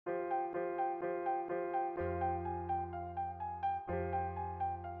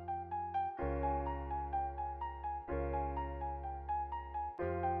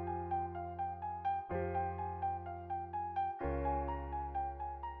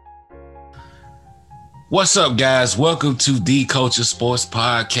What's up, guys? Welcome to the Culture Sports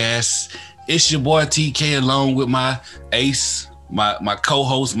Podcast. It's your boy TK along with my ace, my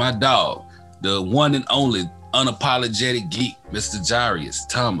co-host, my dog, the one and only unapologetic geek, Mr. Jarius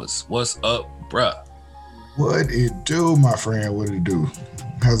Thomas. What's up, bruh? What it do, my friend? What it do?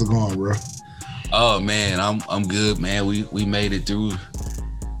 How's it going, bro? Oh man, I'm good, man. We made it through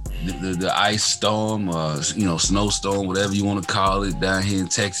the ice storm, snowstorm, whatever you want to call it, down here in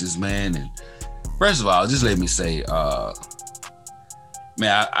Texas, man. And first of all, just let me say,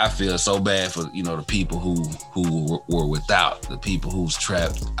 man, I feel so bad for, the people who were without, the people who's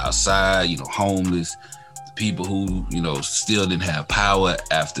trapped outside, homeless, the people who, still didn't have power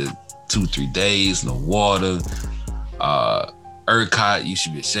after 2-3 days, no water. ERCOT, you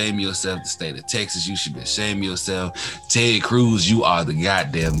should be ashamed of yourself. The state of Texas, you should be ashamed of yourself. Ted Cruz, you are the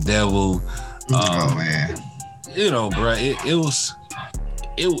goddamn devil. Oh, man. Bro,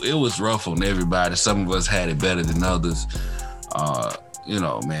 it was rough on everybody. Some of us had it better than others.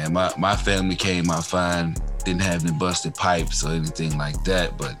 Man, my family came out fine, didn't have any busted pipes or anything like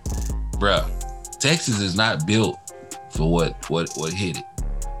that. But, bruh, Texas is not built for what hit it.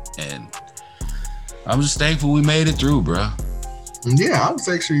 And I'm just thankful we made it through, bruh. Yeah, I was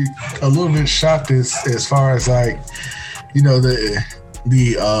actually a little bit shocked as far as the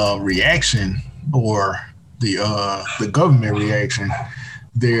reaction or the government reaction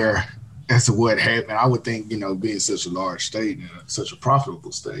there as to what happened. I would think, being such a large state and such a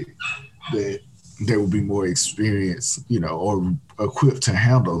profitable state, that there would be more experience, or equipped to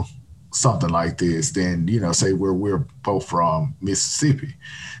handle something like this than, say where we're both from, Mississippi.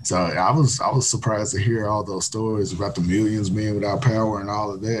 So I was surprised to hear all those stories about the millions being without power and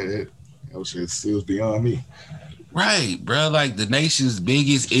all of that. It was beyond me. Right, bro. Like the nation's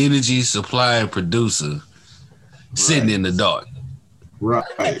biggest energy supplier and producer sitting in the dark. Right.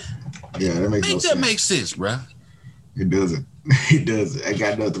 Yeah, that makes no sense. That makes sense, bro. It doesn't. It doesn't. I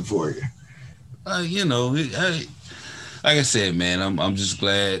got nothing for you. Like I said, man, I'm just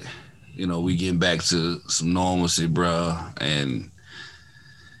glad, we getting back to some normalcy, bro. And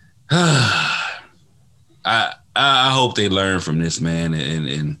I hope they learn from this, man,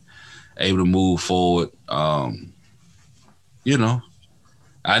 and able to move forward.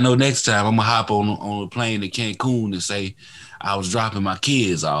 I know next time I'm gonna hop on a plane to Cancun and say I was dropping my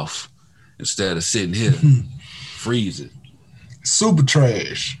kids off instead of sitting here freezing. Super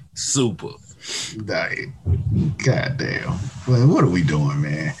trash. Super. God damn. Well, what are we doing,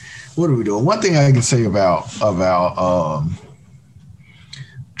 man? What are we doing? One thing I can say about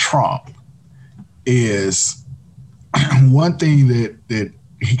Trump is one thing that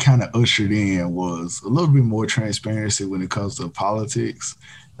he kind of ushered in was a little bit more transparency when it comes to politics,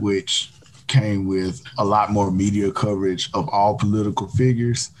 which came with a lot more media coverage of all political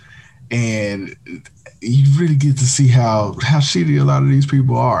figures. And you really get to see how shitty a lot of these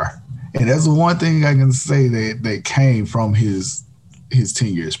people are. And that's the one thing I can say that came from his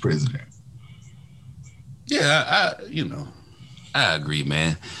tenure as president. Yeah, I agree,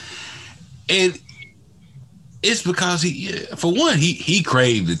 man. And it's because he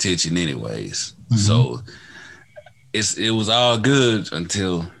craved attention anyways. Mm-hmm. So it was all good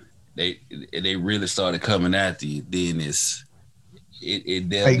until they really started coming after you. Then it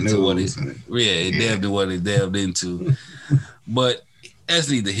delved into what it delved into. But that's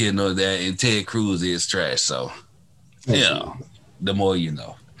neither here nor there. And Ted Cruz is trash. So the more you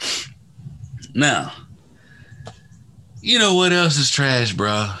know. Now, you know what else is trash,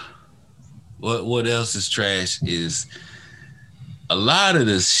 bro? What else is trash is a lot of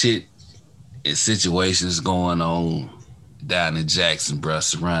the shit and situations going on down in Jackson, bro,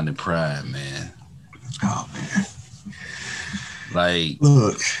 surrounding Prime, man. Oh, man. Like,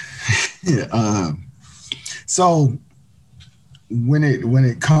 look, yeah. So when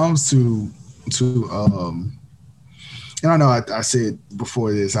it comes to and I know I said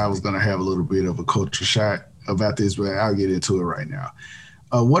before this I was gonna have a little bit of a culture shot about this, but I'll get into it right now.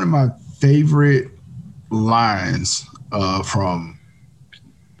 One of my favorite lines from,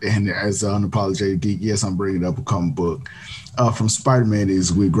 and as an unapologetic geek, yes, I'm bringing up a comic book, from Spider-Man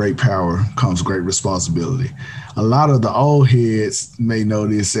is, with great power comes great responsibility. A lot of the old heads may know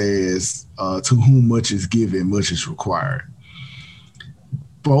this as to whom much is given, much is required.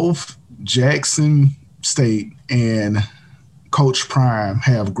 Both Jackson State and Coach Prime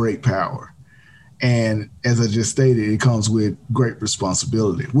have great power. And as I just stated, it comes with great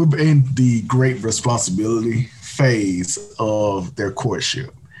responsibility. We're in the great responsibility phase of their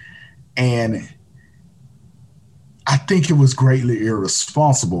courtship. And I think it was greatly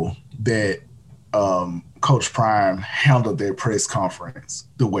irresponsible that Coach Prime handled their press conference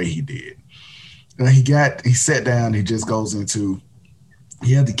the way he did. he sat down. He just goes into.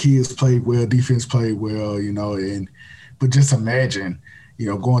 He had the kids played well, defense played well, but just imagine,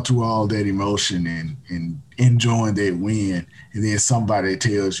 going through all that emotion and enjoying that win, and then somebody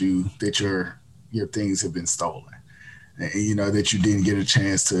tells you that your things have been stolen, and that you didn't get a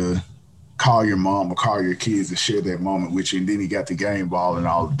chance to call your mom or call your kids and share that moment with you, and then he got the game ball and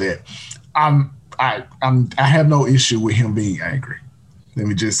all of that. I have no issue with him being angry. Let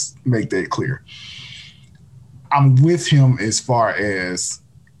me just make that clear. I'm with him as far as,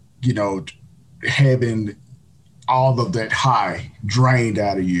 having all of that high drained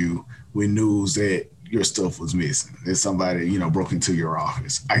out of you with news that your stuff was missing, that somebody, broke into your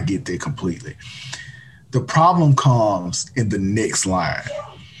office. I get that completely. The problem comes in the next line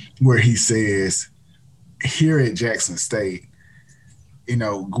where he says, here at Jackson State,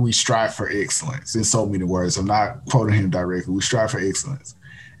 we strive for excellence in so many words. I'm not quoting him directly. We strive for excellence.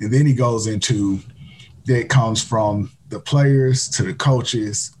 And then he goes into that comes from the players to the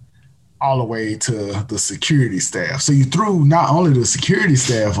coaches all the way to the security staff. So you threw not only the security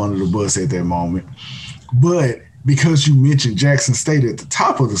staff under the bus at that moment, but because you mentioned Jackson State at the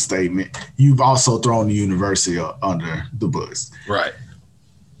top of the statement, you've also thrown the university under the bus. Right.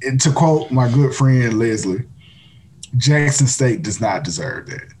 And to quote my good friend Leslie, Jackson State does not deserve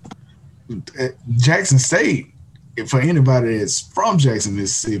that. Jackson State, for anybody that's from Jackson,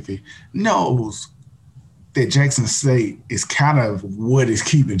 Mississippi, knows that Jackson State is kind of what is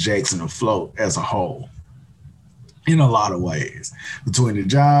keeping Jackson afloat as a whole in a lot of ways. Between the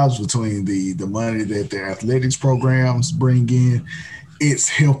jobs, between the money that their athletics programs bring in, it's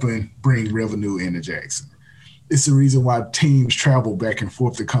helping bring revenue into Jackson. It's the reason why teams travel back and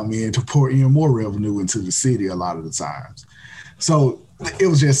forth to come in to pour in more revenue into the city a lot of the times. So it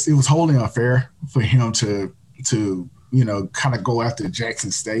was wholly unfair for him to kind of go after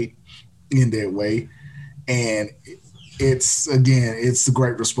Jackson State in that way. And it's a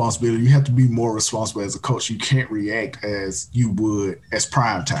great responsibility. You have to be more responsible as a coach. You can't react as you would as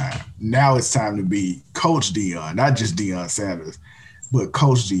prime time. Now it's time to be Coach Deion, not just Deion Sanders, but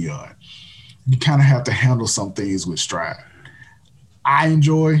Coach Deion. You kind of have to handle some things with stride. I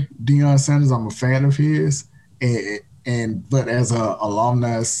enjoy Deion Sanders. I'm a fan of his. But as an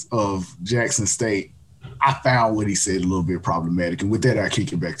alumnus of Jackson State, I found what he said a little bit problematic. And with that, I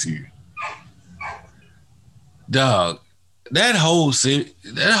kick it back to you. Dog, that whole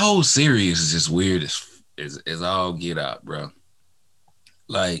series is just weird as all get out, bro.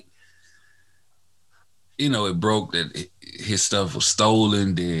 Like, it broke that his stuff was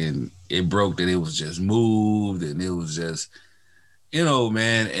stolen, then it broke that it was just moved, and it was just,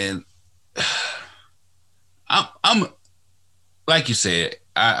 man. And I'm like you said,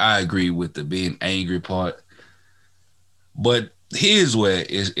 I agree with the being angry part, but here's where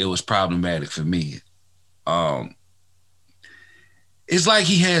it was problematic for me. It's like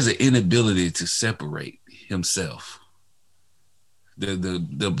he has an inability to separate himself,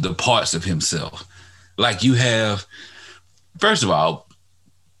 the parts of himself. Like you have, first of all,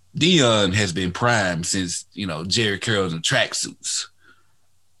 Deion has been primed since, Jerry Curls and tracksuits,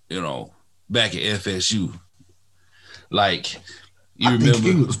 back at FSU. Like, I think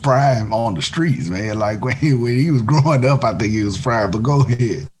he was prime on the streets, man. Like when he was growing up, I think he was prime. But go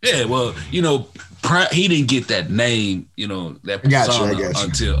ahead. Yeah, well, he didn't get that name, that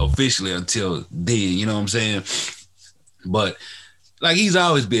persona until then. You know what I'm saying? But like he's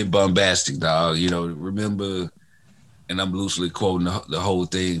always been bombastic, dog. Remember, and I'm loosely quoting the whole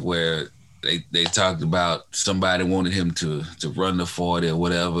thing where they talked about somebody wanted him to run the 40 or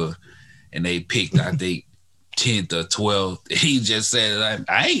whatever, and they picked, I think, 10th or 12th. He just said,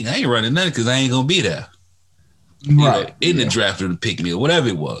 I ain't running nothing because I ain't gonna be there. Right. In the draft to pick me or whatever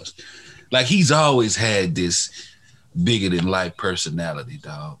it was. Like he's always had this bigger than life personality,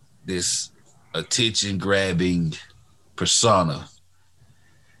 dog. This attention grabbing persona.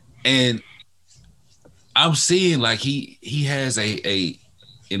 And I'm seeing like he has a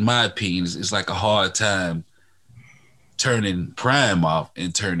in my opinion, it's like a hard time turning Prime off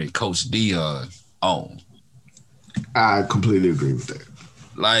and turning Coach Deion on. I completely agree with that.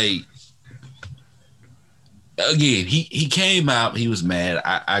 Like, again, he came out, he was mad.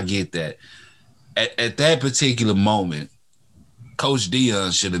 I get that. At that particular moment, Coach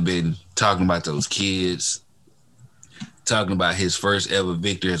Deion should have been talking about those kids, talking about his first ever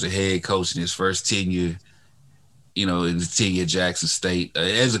victory as a head coach in his first tenure, in the tenure at Jackson State,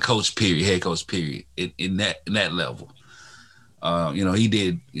 as a coach, period, head coach, period, in that level. He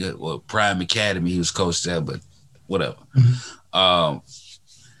did, Prime Academy, he was coached there, but whatever. Mm-hmm.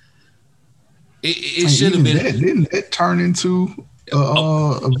 It should have been. Didn't it turn into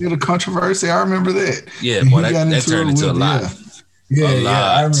a bit of controversy. I remember that. Yeah, And boy, he got that turned into a lot. Yeah, A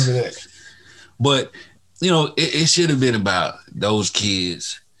lot. I remember that. But, it should have been about those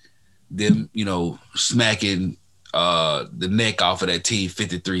kids, them, smacking the neck off of that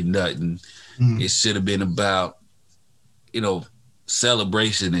T53 nothing. It should have been about,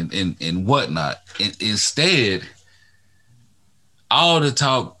 celebration and whatnot. Instead, all the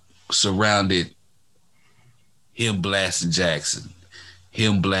talk surrounded him blasting Jackson,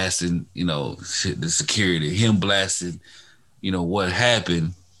 him blasting, the security, him blasting, what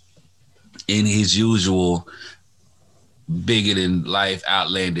happened in his usual bigger than life,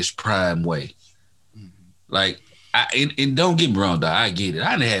 outlandish prime way. Like, and don't get me wrong, dog, I get it.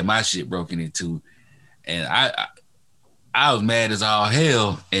 I done had my shit broken into, and I was mad as all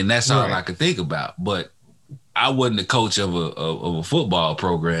hell, and that's all I could think about. But I wasn't the coach of a football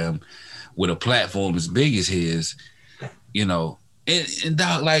program with a platform as big as his, and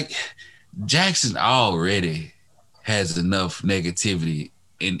dog, like, Jackson already has enough negativity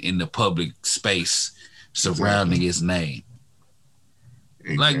in the public space surrounding his name.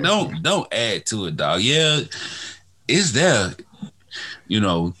 Exactly. Like, don't add to it, dog. Yeah, it's there,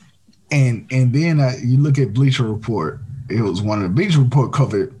 And then you look at Bleacher Report. It was one of the Bleacher Report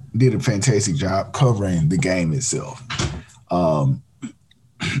did a fantastic job covering the game itself.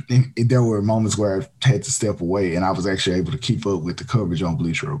 There were moments where I had to step away, and I was actually able to keep up with the coverage on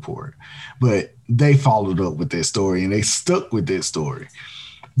Bleacher Report. But they followed up with that story, and they stuck with that story.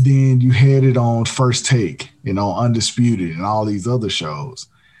 Then you had it on First Take, Undisputed, and all these other shows.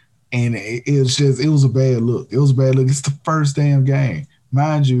 And it was a bad look. It was a bad look. It's the first damn game.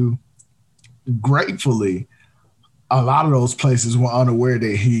 Mind you, gratefully, a lot of those places were unaware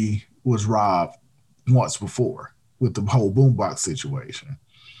that he was robbed once before with the whole boombox situation.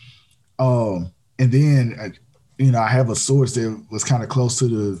 And then, I have a source that was kind of close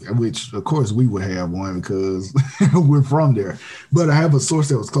to which of course we would have one because we're from there. But I have a source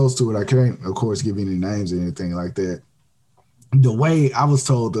that was close to it. I can't, of course, give any names or anything like that. The way I was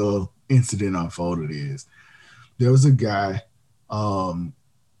told the incident unfolded is there was a guy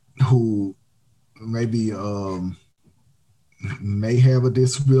who maybe may have a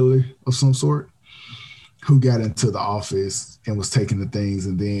disability of some sort who got into the office and was taking the things,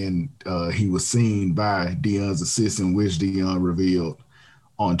 and then he was seen by Deion's assistant, which Deion revealed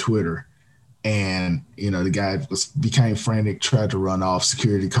on Twitter. And, the guy became frantic, tried to run off.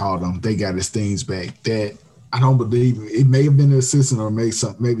 Security called him. They got his things back. That I don't believe it may have been an assistant or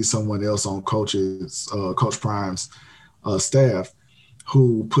maybe someone else on Coach Prime's staff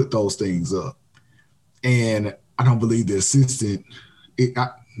who put those things up. And I don't believe the assistant.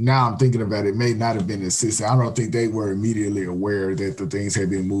 Now I'm thinking about it, may not have been the assistant. I don't think they were immediately aware that the things had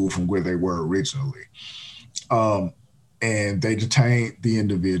been moved from where they were originally. And they detained the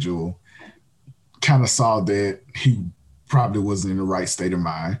individual, kind of saw that he probably wasn't in the right state of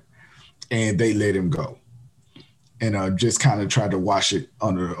mind, and they let him go. And just kind of tried to wash it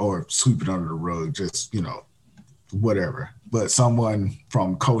under or sweep it under the rug, just, whatever. But someone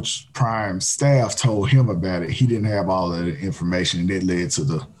from Coach Prime's staff told him about it. He didn't have all of the information, and that led to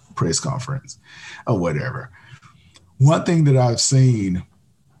the press conference or whatever. One thing that I've seen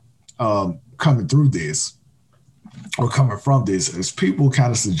coming through this or coming from this is people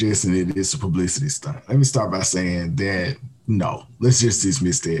kind of suggesting it is a publicity stunt. Let me start by saying that, no, let's just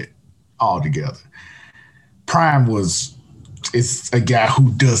dismiss that altogether. Prime is a guy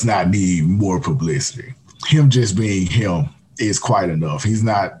who does not need more publicity. Him just being him is quite enough. He's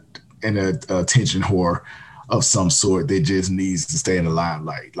not an attention whore of some sort that just needs to stay in the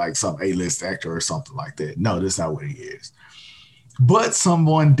limelight, like some A-list actor or something like that. No, that's not what he is. But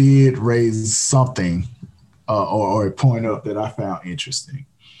someone did raise something or point up that I found interesting.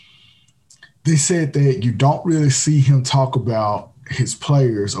 They said that you don't really see him talk about his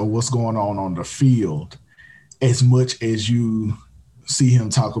players or what's going on the field as much as you see him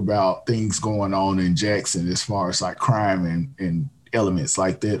talk about things going on in Jackson as far as like crime and elements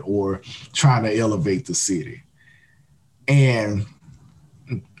like that, or trying to elevate the city. And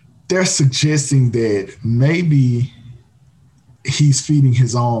they're suggesting that maybe he's feeding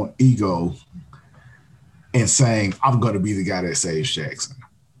his own ego and saying, I'm going to be the guy that saves Jackson.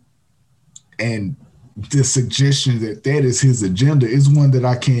 And the suggestion that is his agenda is one that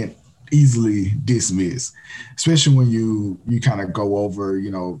I can't easily dismiss, especially when you kind of go over,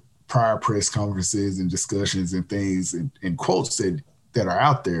 prior press conferences and discussions and things and quotes that are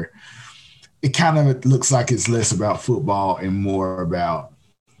out there. It kind of looks like it's less about football and more about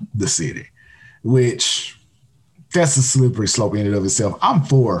the city, which that's a slippery slope in and of itself. I'm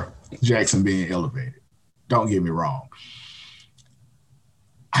for Jackson being elevated. Don't get me wrong.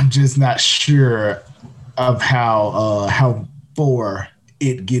 I'm just not sure of how for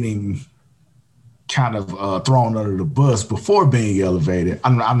it getting kind of thrown under the bus before being elevated.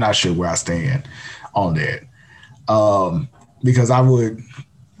 I'm not sure where I stand on that, because I would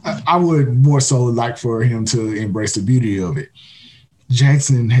more so like for him to embrace the beauty of it.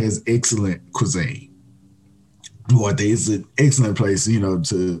 Jackson has excellent cuisine. It's an excellent place,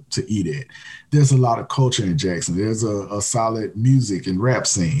 to eat at. There's a lot of culture in Jackson. There's a solid music and rap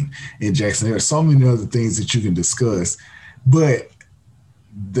scene in Jackson. There are so many other things that you can discuss, but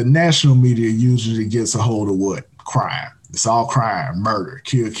the national media usually gets a hold of what? Crime. It's all crime, murder,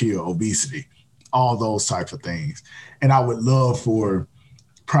 kill, obesity, all those type of things. And I would love for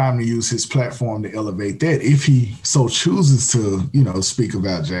Prime to use his platform to elevate that if he so chooses to, speak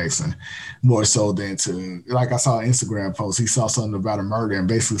about Jackson more so than to, like I saw an Instagram post, he saw something about a murder and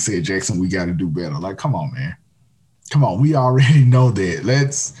basically said, Jackson, we got to do better. Like, come on, man. Come on. We already know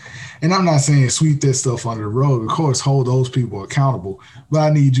that. And I'm not saying sweep that stuff under the rug. Of course, hold those people accountable, but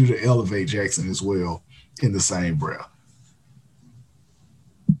I need you to elevate Jackson as well in the same breath.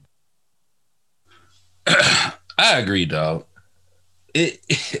 I agree, dog.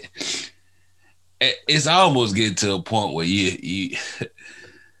 It's almost getting to a point where you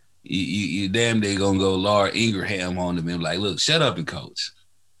damn they gonna go Laura Ingraham on them and like, look, shut up and coach.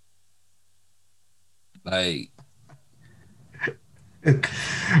 Like,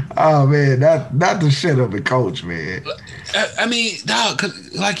 oh man, not to shut up and coach, man. I mean, dog,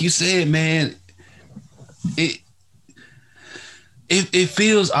 'cause like you said, man, it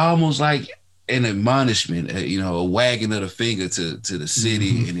feels almost like an admonishment, a wagging of the finger to the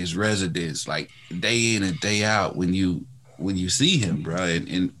city and its residents, like day in and day out when you see him, bro.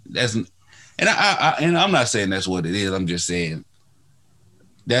 And that's, and I'm not saying that's what it is. I'm just saying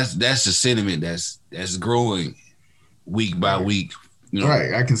that's the sentiment that's growing week by week.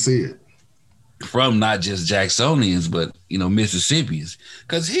 Right, I can see it from not just Jacksonians, but Mississippians.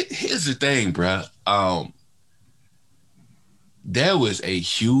 Because here's the thing, bro. There was a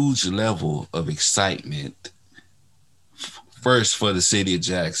huge level of excitement first for the city of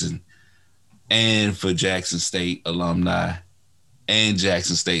Jackson and for Jackson State alumni and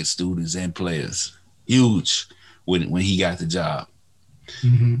Jackson State students and players. Huge when he got the job.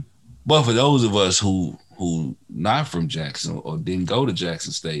 Mm-hmm. But for those of us who not from Jackson or didn't go to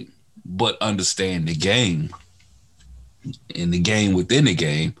Jackson State, but understand the game and the game within the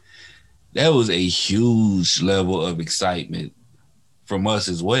game, there was a huge level of excitement from us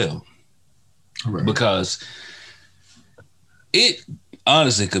as well. Right. Because it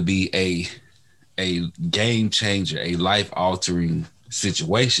honestly could be a game changer, a life-altering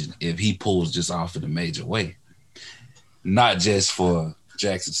situation if he pulls this off in a major way. Not just for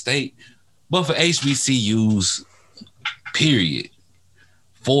Jackson State, but for HBCUs, period.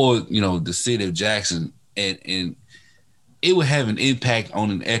 For, the city of Jackson. And it would have an impact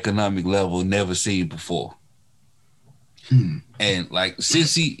on an economic level never seen before. And like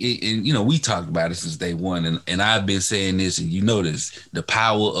since we talked about it since day one, and I've been saying this, and this, the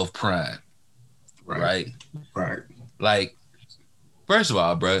power of prime, right? Like, first of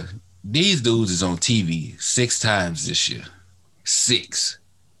all, bro, these dudes is on TV 6 times this year. 6.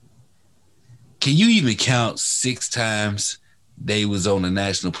 Can you even count 6 times they was on a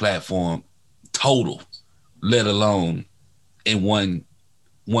national platform total, let alone in one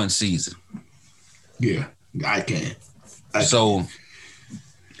season? Yeah, I can. So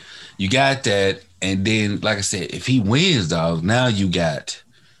you got that, and then, like I said, if he wins, dog, now you got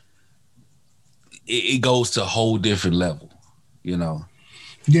it goes to a whole different level,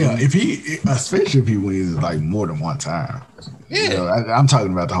 Yeah, especially if he wins like more than one time. Yeah, I'm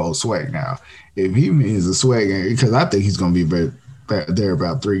talking about the whole swag now. If he wins the swag, because I think he's going to be there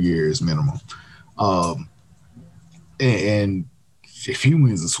about 3 years minimum, and if he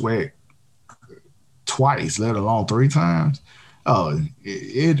wins the swag twice, let alone 3 times,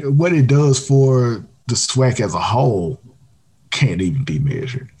 what it does for the SWAC as a whole can't even be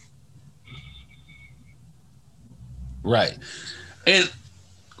measured. Right. And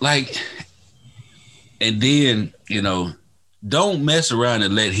then, don't mess around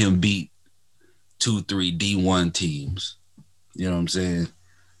and let him beat 2-3 D1 teams. You know what I'm saying?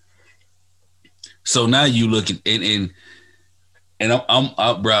 So now you look at and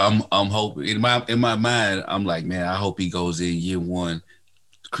I'm hoping in my mind, I'm like, man, I hope he goes in year 1,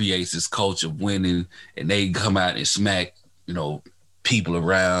 creates this culture of winning, and they come out and smack, people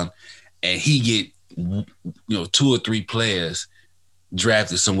around, and he get, 2 or 3 players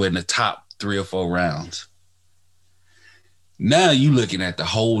drafted somewhere in the top 3 or 4 rounds. Now you looking at the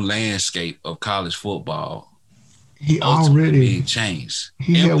whole landscape of college football he ultimately already being changed.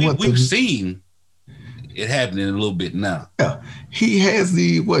 he And had we've seen it happening a little bit now. Yeah, he has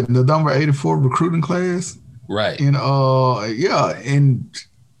the number 84 recruiting class, Right. and and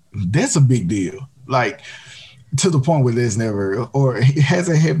that's a big deal. Like to the point where there's never, or it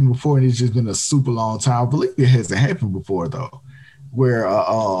hasn't happened before, and it's just been a super long time. I believe it hasn't happened before though, where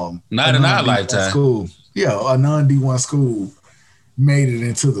not in our lifetime. School, a non D1 school made it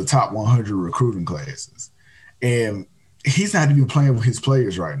into the top 100 recruiting classes, and he's not even playing with his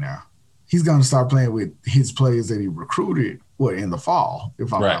players right now. He's going to start playing with his players that he recruited in the fall,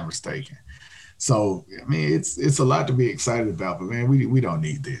 if I'm not mistaken. So, I mean, it's a lot to be excited about, but man, we don't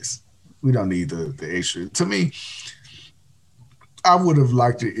need this. We don't need the extra. To me, I would have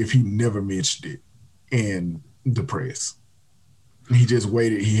liked it if he never mentioned it in the press. He just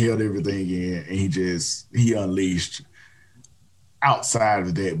waited. He held everything in, and he unleashed outside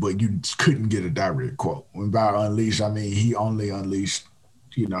of that, but you couldn't get a direct quote. When by unleashed, I mean he only unleashed,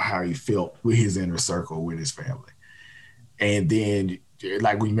 how he felt with his inner circle, with his family. And then,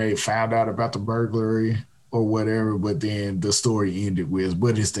 like, we may have found out about the burglary or whatever, but then the story ended with,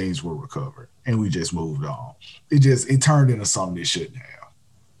 but his things were recovered, and we just moved on. It turned into something it shouldn't have.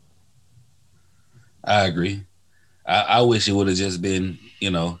 I agree. I wish it would have just been,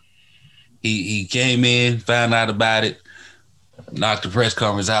 he came in, found out about it, knocked the press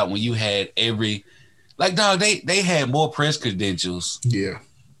conference out when you had dog, they had more press credentials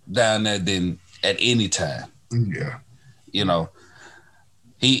down there than at any time. Yeah.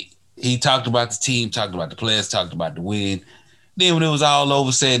 He talked about the team, talked about the players, talked about the win. Then when it was all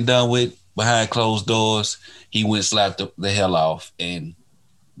over, said and done with, behind closed doors, he went slapped the hell off, and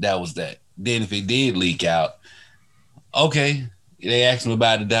that was that. Then if it did leak out, okay, they asked him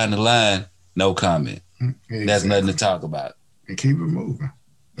about it down the line, no comment. Exactly. That's nothing to talk about. And keep it moving.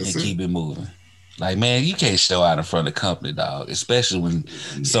 Keep it moving. Like, man, you can't show out in front of the company, dog, especially when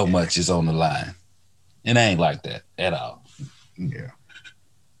so much is on the line. And I ain't like that at all. Yeah.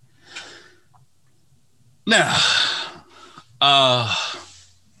 Now, but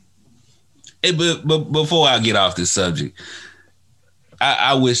before I get off this subject,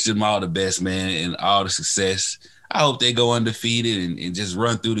 I wish them all the best, man, and all the success. I hope they go undefeated and just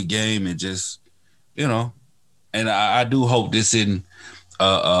run through the game and just, and I do hope this isn't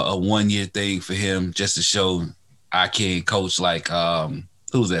a 1 year thing for him, just to show I can coach like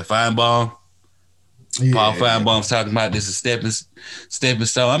who's that? Feinbaum? Yeah. Paul Feinbaum's talking about this is stepping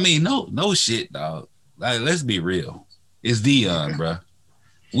stone. I mean, no shit, dog. Like, let's be real. It's Deion, bro.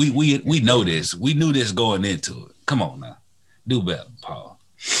 We know this. We knew this going into it. Come on now. Do better, Paul.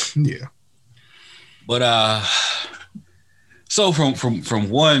 Yeah. But so from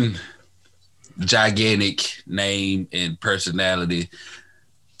one gigantic name and personality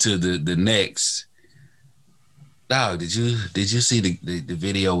to the next, dog, did you see the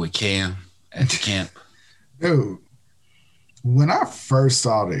video with Cam at the camp? Dude, when I first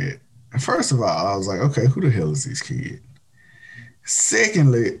saw that, first of all, I was like, okay, who the hell is this kid?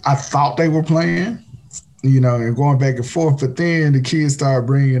 Secondly, I thought they were playing, and going back and forth, but then the kids started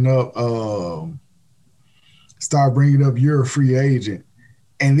bringing up you're a free agent,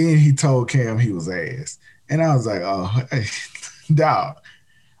 and then he told Cam he was ass, and I was like, oh, dog.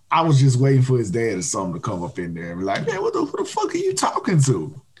 I was just waiting for his dad or something to come up in there and be like, man, who the fuck are you talking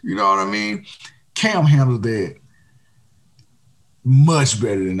to? You know what I mean? Cam handled that much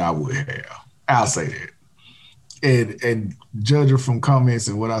better than I would have. I'll say that. And judging from comments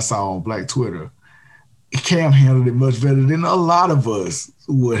and what I saw on Black Twitter, Cam handled it much better than a lot of us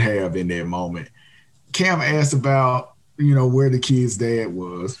would have in that moment. Cam asked about, where the kid's dad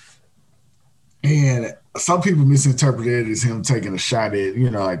was. And some people misinterpreted it as him taking a shot at,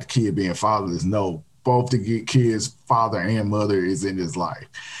 like the kid being fatherless. No, both the kid's father and mother is in his life.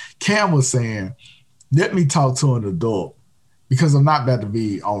 Cam was saying, let me talk to an adult because I'm not about to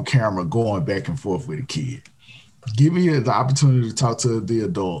be on camera going back and forth with a kid. Give me the opportunity to talk to the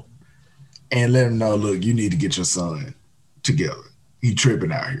adult and let him know, look, you need to get your son together. He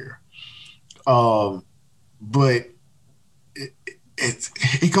tripping out here. But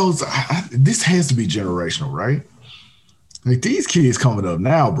it goes, this has to be generational, right? Like, these kids coming up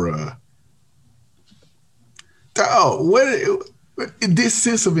now, bruh. Oh, this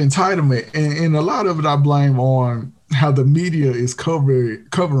sense of entitlement, and a lot of it I blame on how the media is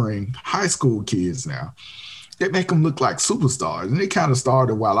covering high school kids now. They make them look like superstars, and it kind of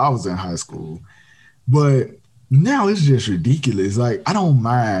started while I was in high school. But now it's just ridiculous. Like, I don't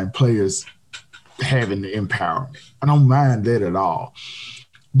mind players having the empowerment. I don't mind that at all.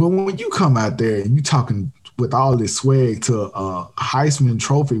 But when you come out there and you talking with all this swag to a Heisman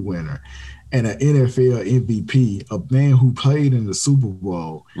Trophy winner and an NFL MVP, a man who played in the Super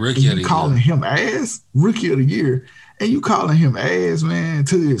Bowl, Rookie and you calling him ass, Rookie of the Year, and you calling him ass, man,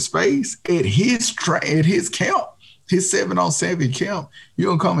 to his face at his camp, his 7-on-7 camp, you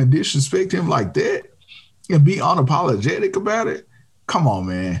don't come and disrespect him like that and be unapologetic about it? Come on,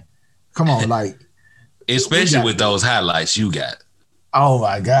 man. Come on, like. Especially with those highlights you got. Oh,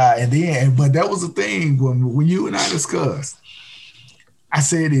 my God. And then, but that was the thing when you and I discussed. I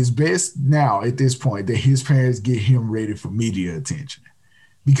said it's best now at this point that his parents get him ready for media attention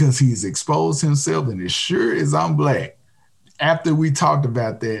because he's exposed himself. And as sure as I'm black, after we talked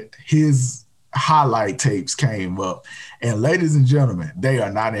about that, his highlight tapes came up. And ladies and gentlemen, they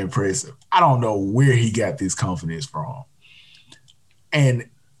are not impressive. I don't know where he got this confidence from. And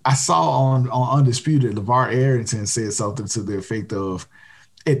I saw on Undisputed, LeVar Arrington said something to the effect of,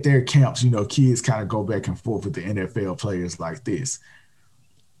 at their camps, kids kind of go back and forth with the NFL players like this.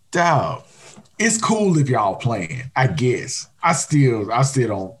 Dog, it's cool if y'all playing, I guess. I still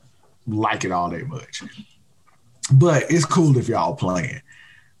don't like it all that much. But it's cool if y'all playing.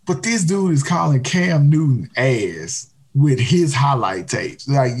 But this dude is calling Cam Newton ass with his highlight tapes.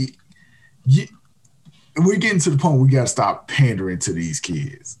 Like, we're getting to the point where we got to stop pandering to these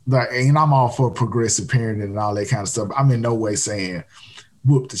kids. Like, and I'm all for progressive parenting and all that kind of stuff. I'm in no way saying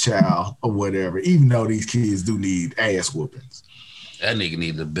whoop the child or whatever, even though these kids do need ass whoopings. That nigga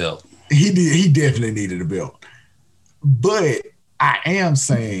needed a belt. He definitely needed a belt. But I am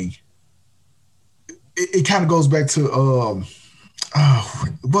saying it kind of goes back to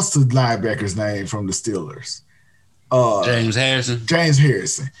what's the linebacker's name from the Steelers? James Harrison. James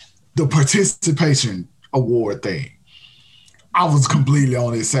Harrison. The participation award thing. I was completely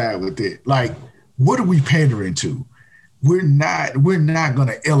on his side with it. Like, what are we pandering to? We're not going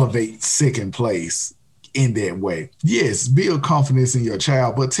to elevate second place in that way. Yes, build confidence in your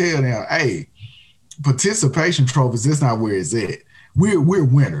child, but tell them, hey, participation trophies, that's not where it's at. We're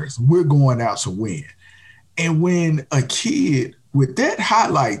winners. We're going out to win. And when a kid with that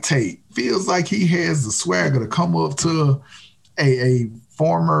highlight tape feels like he has the swagger to come up to a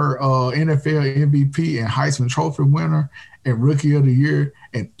former NFL MVP and Heisman Trophy winner and Rookie of the Year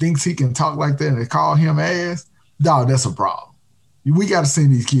and thinks he can talk like that and they call him ass, dog, that's a problem. We got to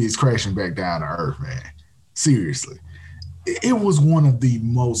send these kids crashing back down to earth, man. Seriously. It was one of the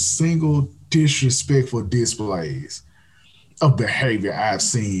most single disrespectful displays of behavior I've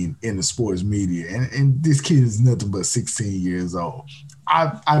seen in the sports media. And this kid is nothing but 16 years old.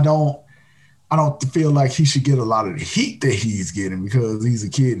 I don't feel like he should get a lot of the heat that he's getting because he's a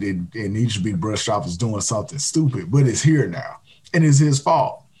kid and he should be brushed off as doing something stupid, but it's here now and it's his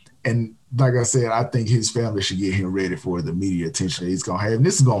fault. And like I said, I think his family should get him ready for the media attention that he's going to have. And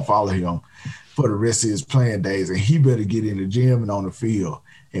this is going to follow him for the rest of his playing days. And he better get in the gym and on the field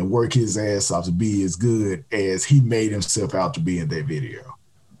and work his ass off to be as good as he made himself out to be in that video.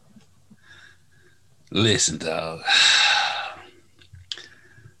 Listen, dog.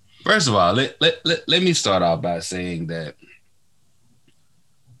 First of all, let me start off by saying that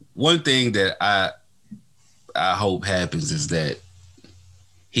one thing that I hope happens is that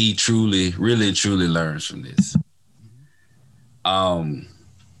he truly, really, truly learns from this.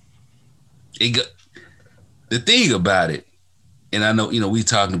 The thing about it, and I know, we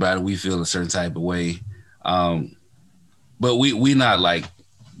talking about it, we feel a certain type of way, but we not like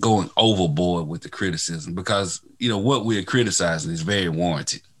going overboard with the criticism because, what we're criticizing is very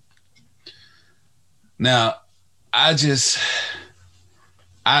warranted. Now, I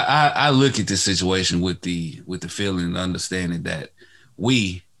look at this situation with the feeling and understanding that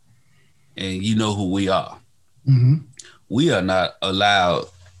we, and you know who we are, we are not allowed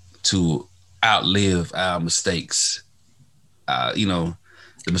to outlive our mistakes, the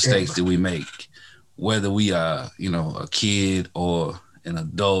mistakes that we make, whether we are, a kid or an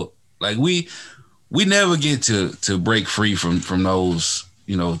adult. Like we never get to break free from those,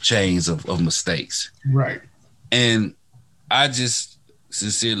 chains of mistakes. Right. And I just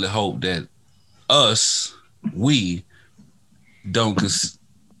sincerely hope that we don't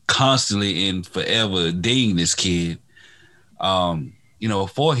constantly and forever ding this kid,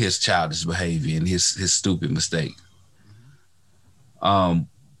 for his childish behavior and his stupid mistake. But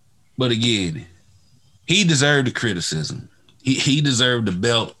again, he deserved the criticism. He deserved the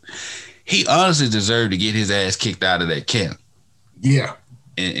belt. He honestly deserved to get his ass kicked out of that camp. Yeah.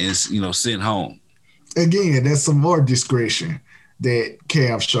 And sent home. Again, that's some more discretion that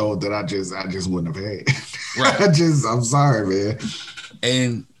Cam showed that I just wouldn't have had. Right. I'm sorry, man.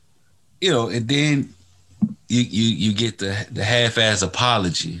 And and then you get the half-ass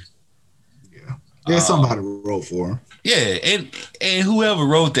apology. Yeah. There's somebody who wrote for him. Yeah, and whoever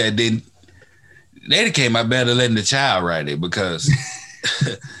wrote that they came out better letting the child write it because,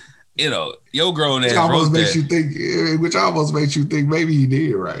 your grown ass wrote that. Which almost makes you think maybe he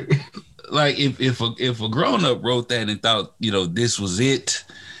did, right? Like if a grown up wrote that and thought, this was it,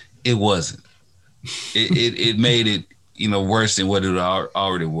 it wasn't. It made it, worse than what it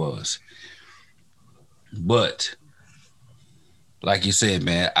already was. But like you said,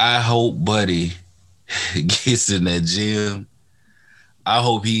 man, I hope Buddy gets in that gym. I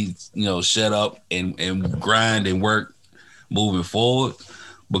hope he, shut up and grind and work moving forward,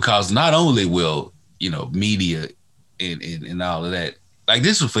 because not only will, media and all of that, like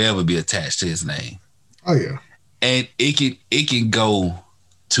this will forever be attached to his name. Oh yeah. And it can go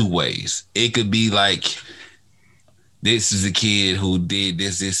two ways. It could be like, this is a kid who did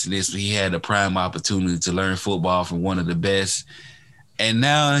this, and this. He had a prime opportunity to learn football from one of the best, and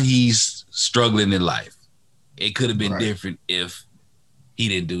now he's struggling in life. It could have been different if he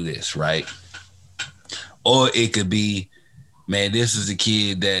didn't do this, right? Or it could be, man, this is a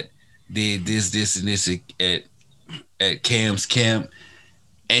kid that did this, and this at Cam's camp,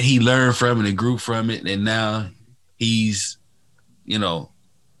 and he learned from it and grew from it, and now he's,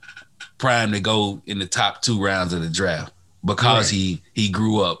 primed to go in the top 2 rounds of the draft because he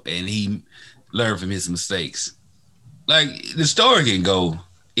grew up and he learned from his mistakes. Like, the story can go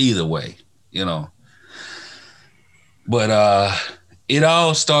either way, But it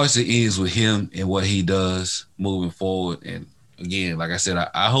all starts and ends with him and what he does moving forward. And again, like I said,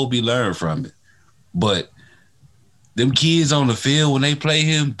 I hope he learned from it. But them kids on the field, when they play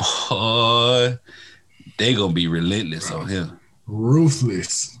him, boy, they gonna be relentless on him.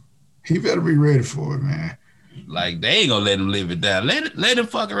 Ruthless. He better be ready for it, man. Like, they ain't gonna let him live it down. Let him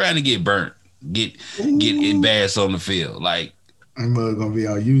fuck around and get burnt. Get embarrassed on the field. Like, I'm gonna be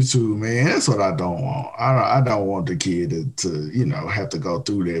on YouTube, man. That's what I don't want. I don't want the kid to have to go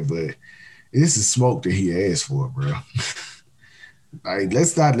through that, but this is smoke that he asked for, bro. Like,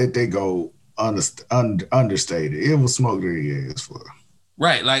 let's not let that go understated. It was smoke that he asked for.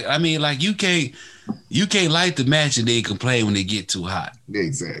 Right. Like, I mean, like, you can't light the match and then complain when they get too hot.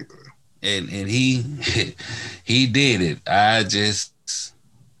 Exactly. And he did it. I just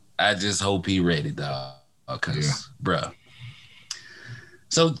hope he ready, dog. Because, bro.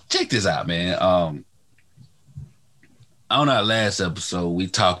 So check this out, man. On our last episode, we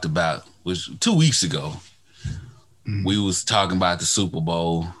talked about, which 2 weeks ago, we was talking about the Super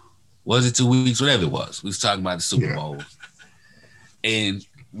Bowl. Was it 2 weeks? Whatever it was. We was talking about the Super Bowl. And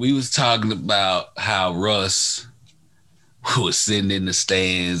we was talking about how Russ was sitting in the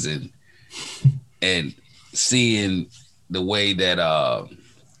stands and seeing the way that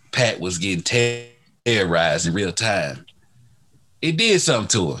Pat was getting terrorized in real time. It did something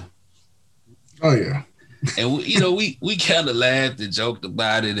to him. Oh yeah. And we kind of laughed and joked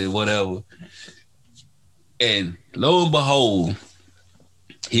about it and whatever. And lo and behold,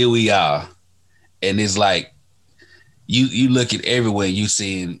 here we are. And it's like, you look at everywhere, you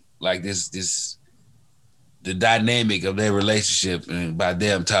seeing like this the dynamic of their relationship, and by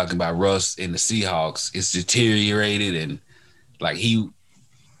them talking about Russ and the Seahawks, it's deteriorated, and like he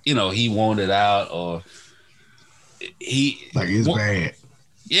wanted out, or it's bad.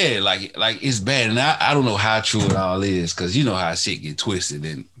 Yeah, like it's bad. And I don't know how true it all is, because you know how shit get twisted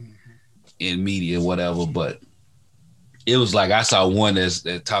in media, whatever. But it was like, I saw one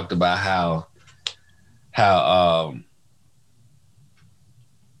that talked about how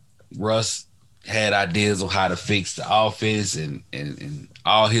Russ had ideas on how to fix the offense, and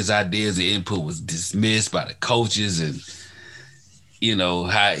all his ideas and input was dismissed by the coaches, and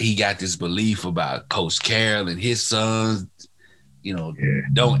how he got this belief about Coach Carroll and his sons,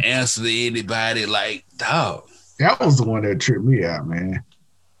 don't answer to anybody. Like, dog. That was the one that tripped me out, man.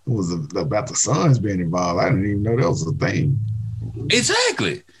 It was about the sons being involved. I didn't even know that was a thing.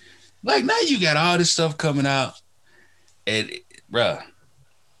 Exactly. Like, now you got all this stuff coming out, and bruh.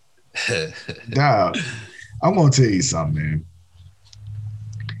 Dog, I'm gonna tell you something,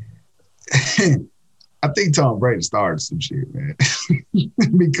 man. I think Tom Brady started some shit, man.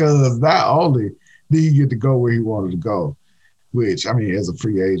 Because not only did he get to go where he wanted to go, which, I mean, as a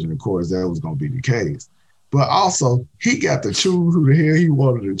free agent, of course, that was going to be the case. But also, he got to choose who the hell he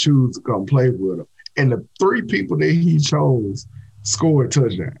wanted to choose to come play with him. And the 3 people that he chose scored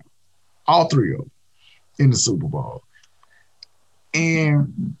touchdowns. All 3 of them in the Super Bowl.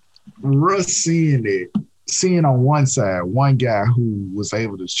 And Russ seeing on one side, one guy who was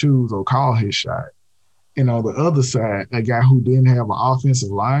able to choose or call his shot, and on the other side, a guy who didn't have an offensive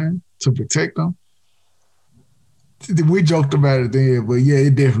line to protect him. We joked about it then, but yeah,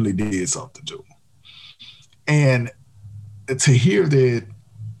 it definitely did something to him. And to hear that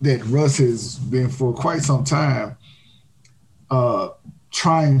that Russ has been for quite some time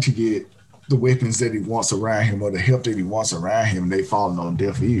trying to get the weapons that he wants around him or the help that he wants around him, and they falling on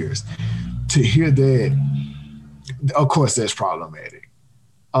deaf ears. To hear that, of course, that's problematic.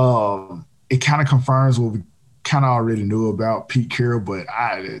 It kind of confirms what we kind of already knew about Pete Carroll, but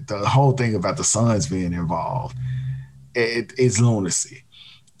the whole thing about the Suns being involved, it's lunacy.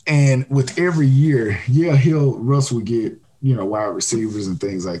 And with every year, Russ will get, wide receivers and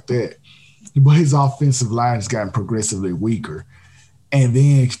things like that. But his offensive line has gotten progressively weaker. And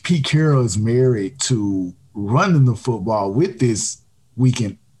then Pete Carroll is married to running the football with this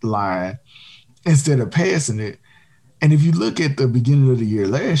weakened line instead of passing it. And if you look at the beginning of the year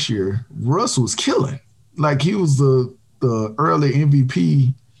last year, Russ was killing. Like, he was the early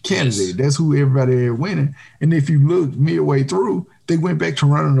MVP candidate. Yes. That's who everybody had winning. And if you look midway through, they went back to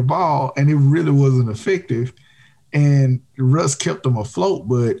running the ball, and it really wasn't effective. And Russ kept them afloat,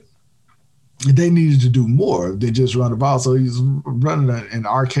 but they needed to do more than just run the ball. So he's running an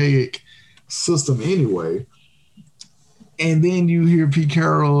archaic system anyway. And then you hear Pete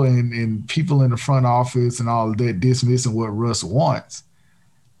Carroll and people in the front office and all of that dismissing what Russ wants.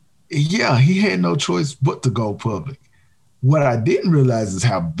 Yeah, he had no choice but to go public. What I didn't realize is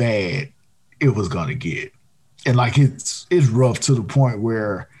how bad it was going to get. And like, it's rough to the point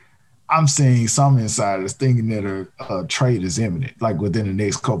where I'm seeing some insiders thinking that a trade is imminent, like within the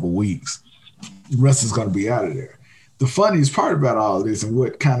next couple of weeks. Russ is going to be out of there. The funniest part about all of this, and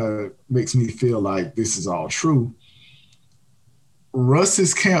what kind of makes me feel like this is all true,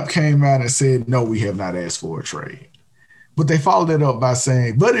 Russ's camp came out and said, no, we have not asked for a trade. But they followed it up by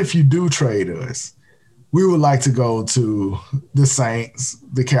saying, but if you do trade us, we would like to go to the Saints,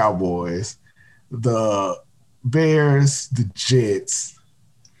 the Cowboys, the Bears, the Jets,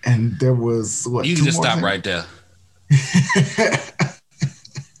 and there was what? You can just stop right there.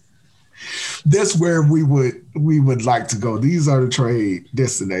 That's where we would like to go. These are the trade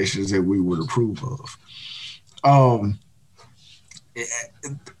destinations that we would approve of. I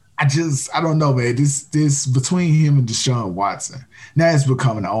don't know, man. This between him and Deshaun Watson, now it's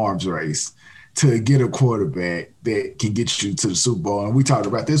becoming an arms race to get a quarterback that can get you to the Super Bowl. And we talked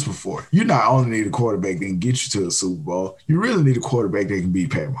about this before. You not only need a quarterback that can get you to the Super Bowl, you really need a quarterback that can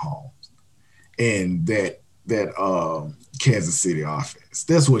beat Pat Mahomes and that Kansas City offense.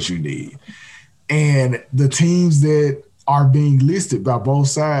 That's what you need. And the teams that are being listed by both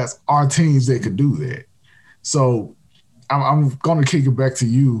sides are teams that could do that. So I'm going to kick it back to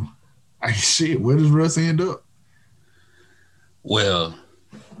you. Where does Russ end up? Well,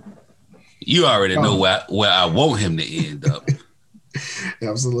 you already know where I want him to end up.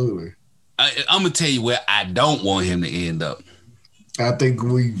 Absolutely. I'm going to tell you where I don't want him to end up. I think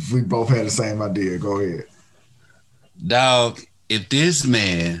we both had the same idea. Go ahead. Dog, if this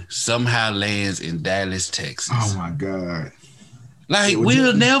man somehow lands in Dallas, Texas. Oh, my God. Like,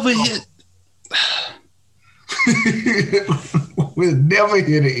 we'll never hit. We'll never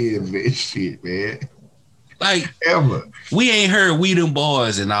hear the end of this shit, man. Like, ever. We ain't heard We Them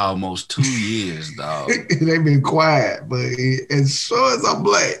Boys in almost 2 years, dog. They been quiet, but as sure as I'm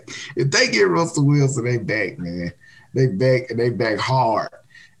black, if they get Russell Wilson, they back, man. They back, and they back hard.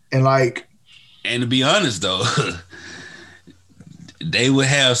 And to be honest, though, they would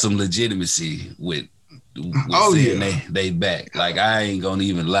have some legitimacy with saying they back. Like, I ain't gonna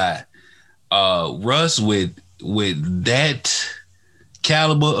even lie. Russ with that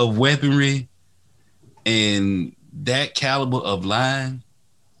caliber of weaponry and that caliber of line,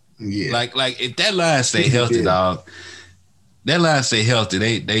 like if that line stay healthy, dog, that line stay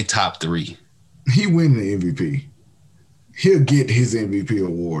healthy, they top 3. He win the MVP. He'll get his MVP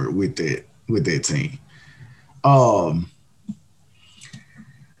award with that team.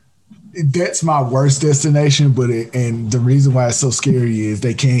 That's my worst destination, and the reason why it's so scary is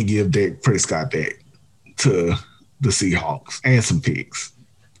they can't give Dak Prescott that to the Seahawks and some picks.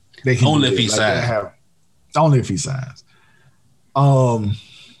 They can only if he signs. Only if he signs. I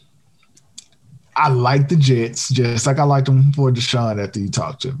like the Jets, just like I liked them for Deshaun after you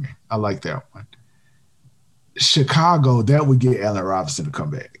talked to me. I like that one. Chicago, that would get Allen Robinson to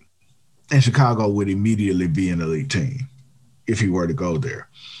come back. And Chicago would immediately be an elite team if he were to go there.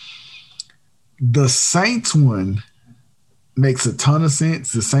 The Saints one makes a ton of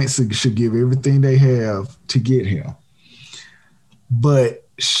sense. The Saints should give everything they have to get him. But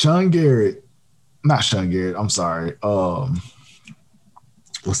I'm sorry.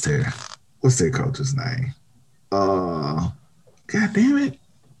 What's their coach's name? God damn it.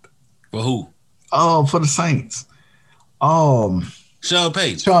 For who? For the Saints. Sean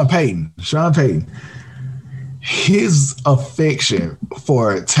Payton. Sean Payton. his affection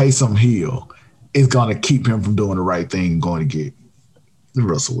for Taysom Hill is going to keep him from doing the right thing and going to get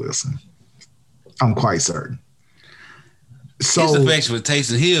Russell Wilson. I'm quite certain. So his affection for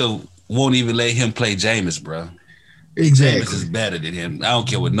Taysom Hill won't even let him play Jameis, bro. exactly. Jameis is better than him. I don't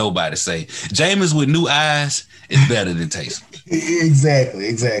care what nobody say. Jameis with new eyes is better than Taysom.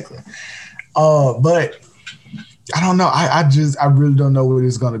 Exactly. But I don't know. I really don't know where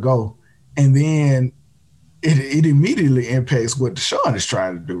it's going to go. And then it immediately impacts what Deshaun is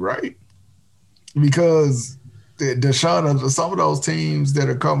trying to do, right? Because Deshaun, some of those teams that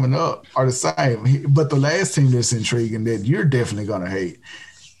are coming up are the same. But the last team that's intriguing that you're definitely going to hate,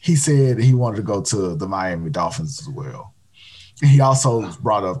 he said he wanted to go to the Miami Dolphins as well. He also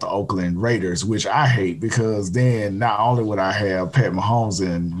brought up the Oakland Raiders, which I hate because then not only would I have Pat Mahomes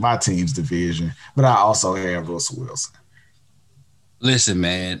in my team's division, but I also have Russell Wilson. Listen,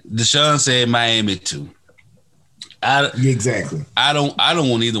 man, Deshaun said Miami too. Exactly. I don't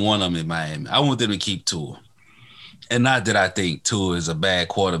want either one of them in Miami. I want them to keep Tua. And not that I think Tua is a bad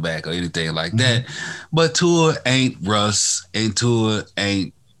quarterback or anything like that, but Tua ain't Russ and Tua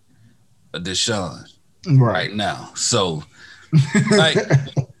ain't Deshaun right now. So, like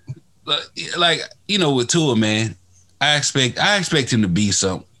you know, with Tua, man, I expect him to be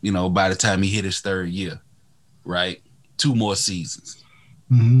something, you know, by the time he hit his third year, right? 2 more seasons.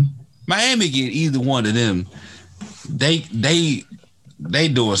 Mm-hmm. Miami get either one of them. They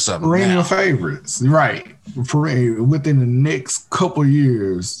doing something. Perennial favorites, right? Within the next couple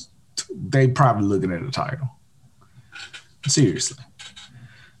years, they probably looking at a title. Seriously.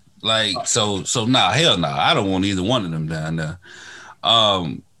 Like so nah, hell no. I don't want either one of them down there.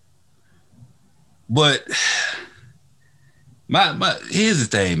 But my here's the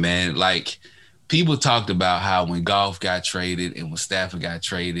thing, man. Like people talked about how when Goff got traded and when Stafford got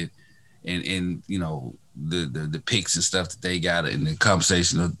traded, and you know the picks and stuff that they got and the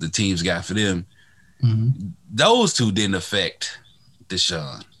conversation of the teams got for them, those two didn't affect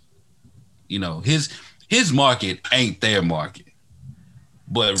Deshaun. You know, his market ain't their market.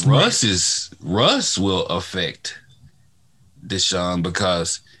 But Russ will affect Deshaun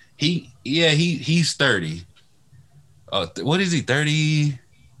because he's 30. What is he, 30?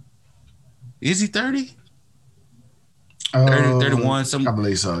 Is he 30? 30, 31, something. I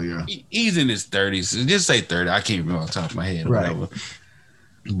believe so, yeah. He's in his 30s. Just say 30. I can't remember off the top of my head or whatever.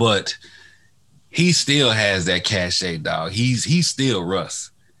 But he still has that cachet, dog. He's still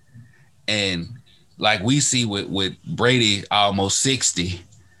Russ. And like we see with Brady almost 60,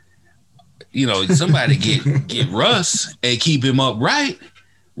 you know, somebody get Russ and keep him upright.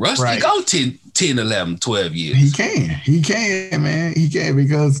 Russ can go 10, 11, 12 years. He can, man. He can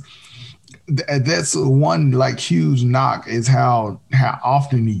because that's one like huge knock is how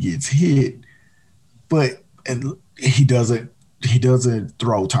often he gets hit, but he doesn't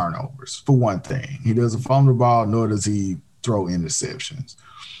throw turnovers for one thing. He doesn't fumble the ball, nor does he throw interceptions.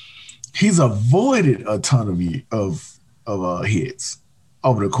 He's avoided a ton of hits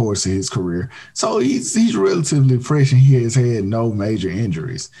over the course of his career, so he's relatively fresh and he has had no major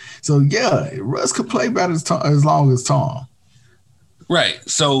injuries. So yeah, Russ could play about as long as Tom. Right.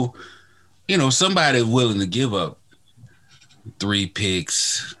 So, you know, somebody willing to give up 3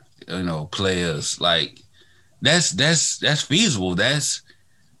 picks, you know, players like that's feasible. That's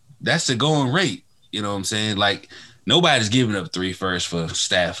the going rate. You know what I'm saying? Like nobody's giving up 3 firsts for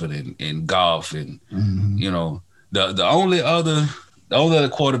Stafford and Goff and you know the only other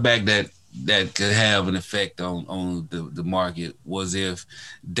quarterback that could have an effect on the market was if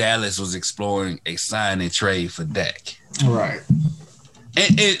Dallas was exploring a sign and trade for Dak. Right.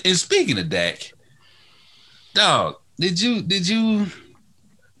 And speaking of Dak, dog, did you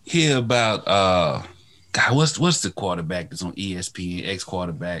hear about God, what's the quarterback that's on ESPN,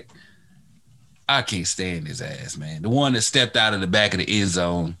 ex-quarterback? I can't stand his ass, man. The one that stepped out of the back of the end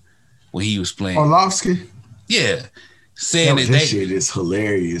zone when he was playing. Orlovsky? Yeah. Saying that shit is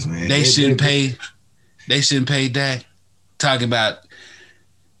hilarious, man. They shouldn't pay Dak. Talking about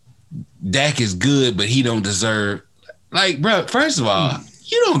Dak is good, but he don't deserve. Like, bro, first of all,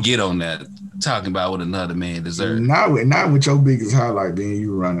 you don't get on that talking about what another man deserves. Not with your biggest highlight being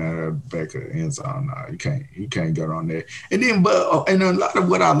you running out of the back of the end zone. Nah, you can't get on that. And then, and a lot of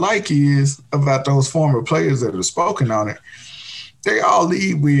what I like is about those former players that have spoken on it. They all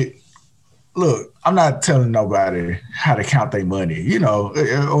lead with, look, I'm not telling nobody how to count their money, you know,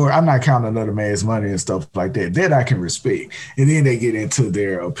 or I'm not counting another man's money and stuff like that. That I can respect. And then they get into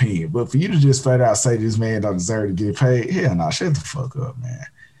their opinion. But for you to just flat out say this man don't deserve to get paid, hell no, shut the fuck up, man.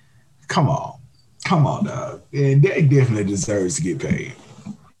 Come on, dog. And Dak definitely deserves to get paid.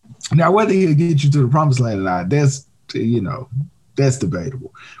 Now, whether he'll get you to the promised land or not, that's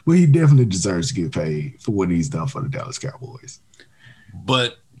debatable. But he definitely deserves to get paid for what he's done for the Dallas Cowboys.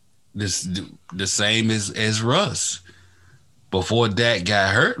 But the same as Russ. Before Dak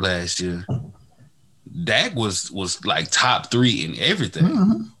got hurt last year, Dak was like top 3 in everything.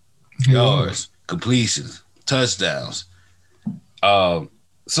 Mm-hmm. Yards, completions, touchdowns.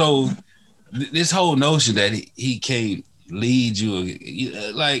 So this whole notion that he can't lead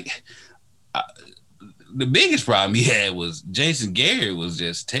you, like the biggest problem he had was Jason Garrett was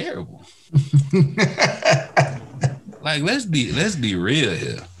just terrible. Like let's be real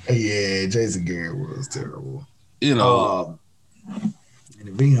here. Yeah, Jason Garrett was terrible. You know, and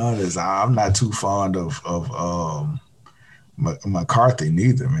to be honest, I'm not too fond of McCarthy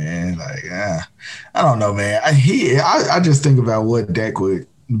neither, man. Like, I don't know, man. I just think about what Dak would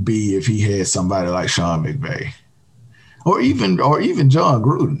be if he had somebody like Sean McVay, or even John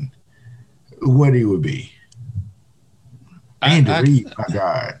Gruden. What he would be. Andy Reid, my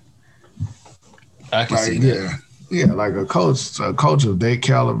God. I can see that. Yeah, like a coach of that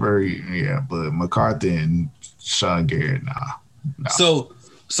caliber, yeah. But McCarthy and Sean Garrett, nah. So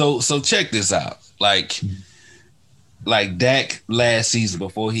check this out. Like Dak last season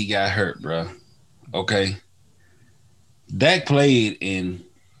before he got hurt, bro. Okay, Dak played in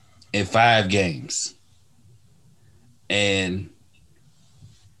 5 games, and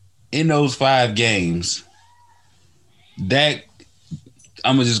in those 5 games, Dak,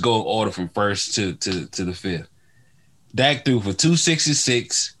 I'm gonna just go in order from first to the 5th. Dak threw for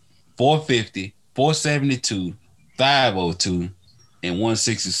 266, 450, 472, 502, and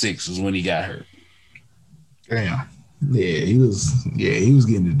 166 was when he got hurt. Damn. Yeah, he was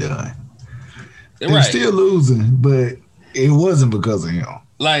getting it done. They're right. Still losing, but it wasn't because of him.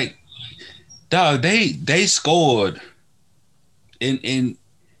 Like, dog, they scored in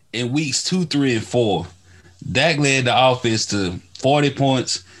weeks 2, 3, and 4. Dak led the offense to 40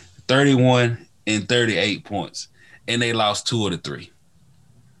 points, 31, and 38 points. And they lost 2 of the 3.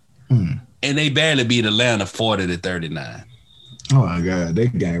 And they barely beat Atlanta 40-39. Oh my God,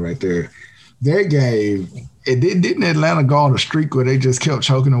 that game right there. That game, didn't Atlanta go on a streak where they just kept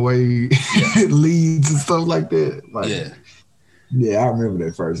choking away leads and stuff like that? Like, yeah, I remember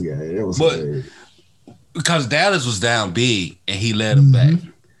that first game. It was hilarious. Because Dallas was down big and he led them back.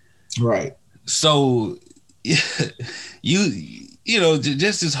 Right. So you know,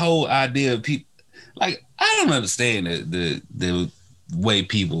 just this whole idea of people, like, I don't understand the way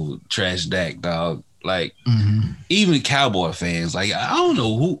people trash Dak, dog. Like, even Cowboy fans, like, I don't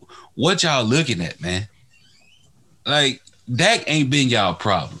know what y'all looking at, man. Like, Dak ain't been y'all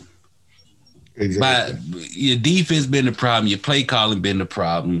problem. Exactly. But your defense been the problem. Your play calling been the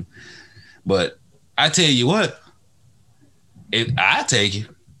problem. But I tell you what, I take it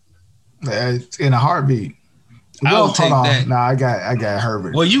in a heartbeat. I'll take that. Nah, I got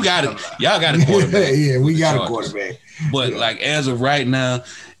Herbert. Well, you got it. Y'all got a quarterback. Yeah, we got a quarterback. But like as of right now,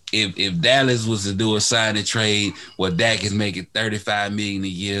 if Dallas was to do a sign and trade where Dak is making $35 million a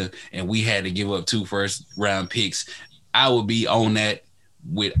year and we had to give up 2 first-round picks, I would be on that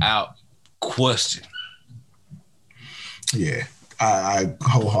without question. Yeah, I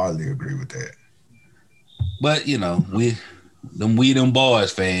wholeheartedly agree with that. But you know, we them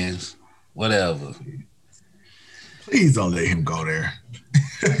boys fans, whatever. Please don't let him go there.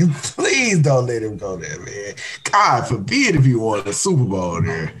 Please don't let him go there, man. God forbid if he won the Super Bowl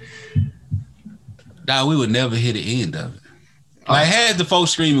there. Nah, we would never hit the end of it. Like, had the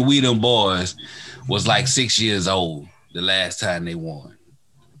folks screaming "We them boys" was like 6 years old the last time they won.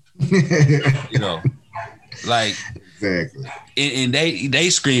 You know, like exactly. And they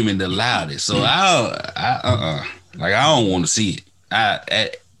screaming the loudest. So I don't want to see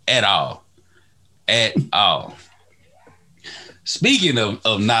it at all. At all. Speaking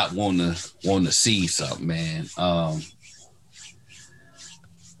of not wanting to see something, man,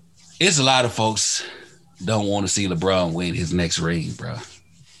 it's a lot of folks don't want to see LeBron win his next ring, bro.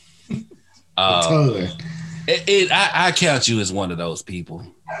 Totally. I count you as one of those people.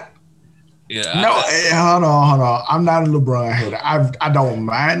 Yeah. No, hold on. I'm not a LeBron hater. I don't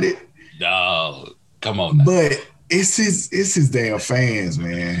mind it. No, come on now. But it's his damn fans,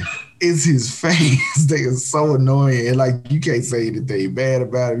 man. It's his fans. They are so annoying. And like, you can't say anything bad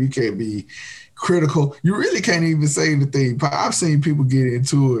about him. You can't be critical. You really can't even say anything. I've seen people get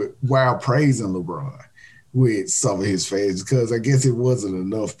into it while praising LeBron with some of his fans because I guess it wasn't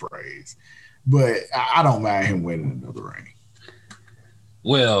enough praise. But I don't mind him winning another ring.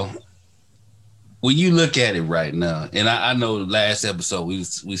 Well, when you look at it right now, and I know the last episode we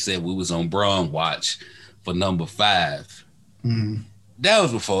said we was on Braun watch for number 5. Mm-hmm. that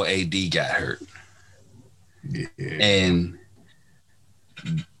was before AD got hurt. Yeah. And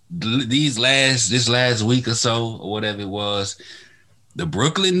this last week or so, or whatever it was, the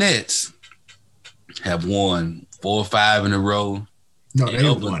Brooklyn Nets have won 4 or 5 in a row. No,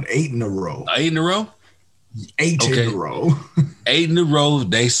 they've won 8 in a row. 8 in a row? 8 in a row. 8 in a row.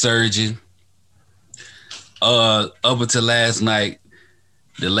 They surging. Up until last night,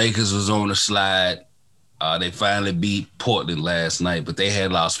 the Lakers was on a slide. They finally beat Portland last night, but they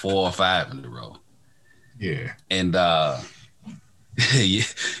had lost 4 or 5 in a row. Yeah. And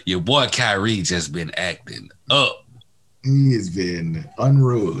your boy Kyrie just been acting up. He has been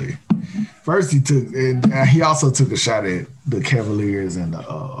unruly. First, he also took a shot at the Cavaliers and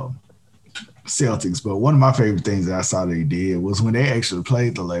the Celtics. But one of my favorite things that I saw that he did was when they actually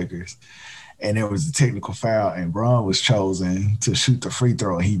played the Lakers, and there was a technical foul, and Bron was chosen to shoot the free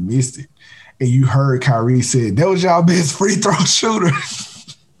throw, and he missed it. And you heard Kyrie say, "That was y'all best free throw shooter."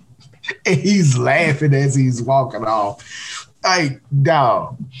 And he's laughing as he's walking off. Like,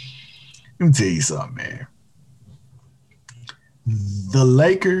 dog, let me tell you something, man. The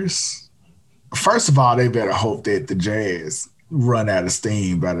Lakers, first of all, they better hope that the Jazz run out of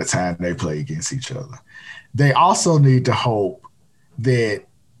steam by the time they play against each other. They also need to hope that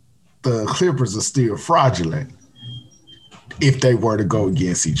the Clippers are still fraudulent if they were to go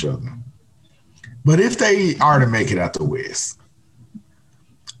against each other. But if they are to make it out the West,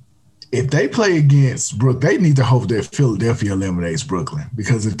 if they play against Brooklyn, they need to hope that Philadelphia eliminates Brooklyn.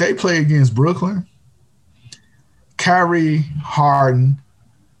 Because if they play against Brooklyn, Kyrie, Harden,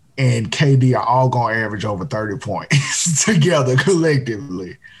 and KD are all going to average over 30 points together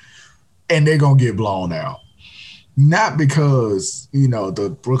collectively. And they're going to get blown out. Not because,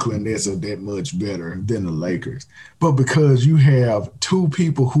 the Brooklyn Nets are that much better than the Lakers, but because you have two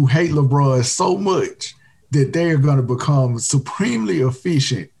people who hate LeBron so much that they are going to become supremely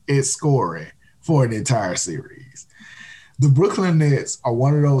efficient at scoring for an entire series. The Brooklyn Nets are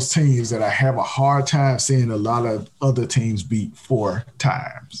one of those teams that I have a hard time seeing a lot of other teams beat 4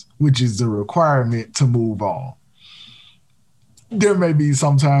 times, which is the requirement to move on. There may be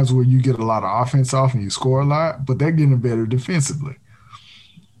some times where you get a lot of offense off and you score a lot, but they're getting better defensively.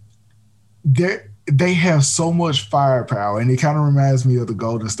 They have so much firepower, and it kind of reminds me of the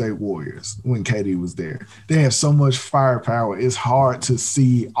Golden State Warriors when KD was there. They have so much firepower. It's hard to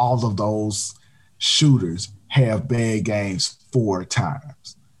see all of those shooters have bad games 4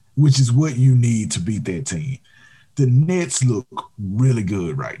 times, which is what you need to beat that team. The Nets look really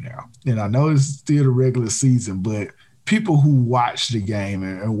good right now. And I know it's still the regular season, but people who watch the game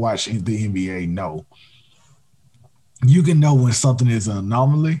and watch the NBA know you can know when something is an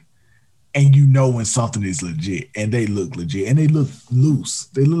anomaly and you know when something is legit, and they look legit and they look loose.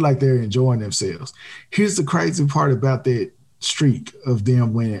 They look like they're enjoying themselves. Here's the crazy part about that streak of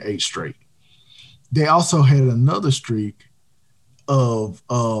them winning 8 straight. They also had another streak of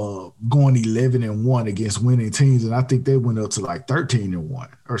going 11-1 against winning teams, and I think they went up to like 13-1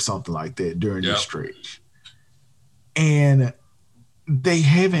 or something like that during this stretch. And they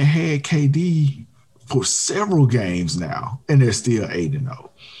haven't had KD for several games now, and they're still 8-0,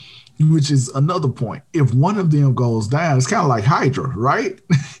 which is another point. If one of them goes down, it's kind of like Hydra, right?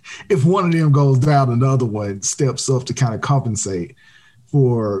 If one of them goes down, another one steps up to kind of compensate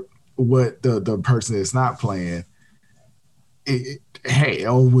for what the person that's not playing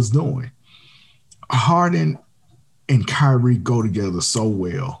was doing. Harden and Kyrie go together so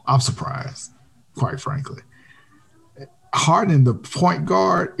well. I'm surprised, quite frankly. Harden, the point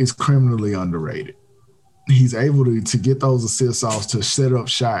guard, is criminally underrated. He's able to get those assists off to set up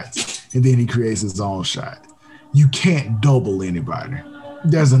shots, and then he creates his own shot. You can't double anybody.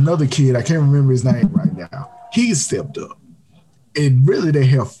 There's another kid, I can't remember his name right now. He's stepped up. And really, they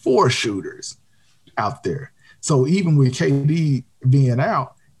have 4 shooters out there. So even with KD being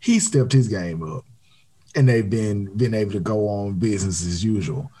out, he stepped his game up, and they've been able to go on business as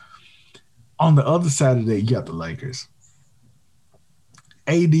usual. On the other side of that, you got the Lakers.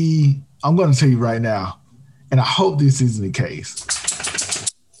 AD, I'm going to tell you right now, and I hope this isn't the case,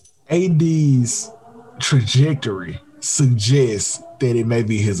 AD's trajectory suggests that it may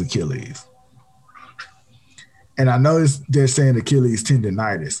be his Achilles. And I know they're saying Achilles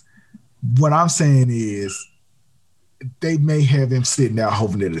tendonitis. What I'm saying is they may have him sitting out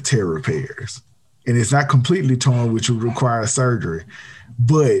hoping that the tear repairs. And it's not completely torn, which would require surgery.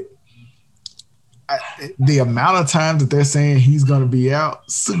 But the amount of time that they're saying he's going to be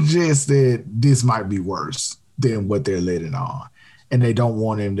out suggests that this might be worse than what they're letting on. And they don't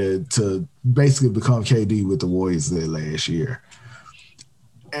want him to basically become KD with the Warriors there last year.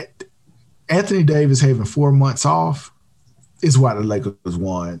 Anthony Davis having 4 months off is why the Lakers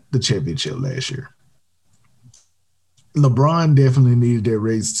won the championship last year. LeBron definitely needed that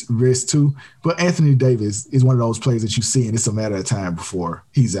rest too, but Anthony Davis is one of those players that you see, and it's a matter of time before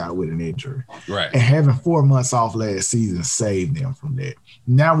he's out with an injury. Right. And having 4 months off last season saved them from that.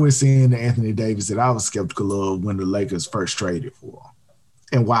 Now we're seeing the Anthony Davis that I was skeptical of when the Lakers first traded for him,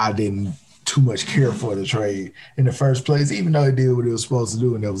 and why I didn't too much care for the trade in the first place, even though it did what it was supposed to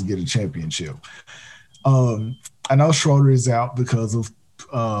do, and that was get a championship. I know Schroeder is out because of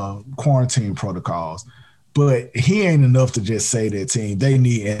quarantine protocols. But he ain't enough to just say that team. They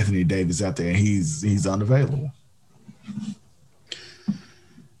need Anthony Davis out there, and he's unavailable.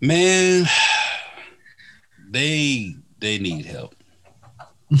 Man, they need help.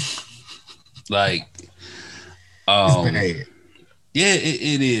 Like, it's bad. Yeah,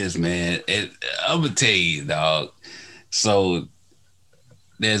 it is, man. And I'm gonna tell you, dog. So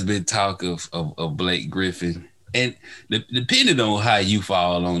there's been talk of Blake Griffin, and depending on how you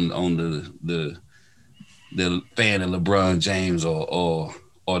fall on the fan of LeBron James or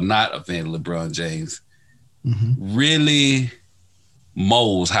not a fan of LeBron James, really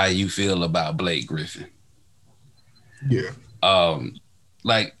molds how you feel about Blake Griffin. Yeah.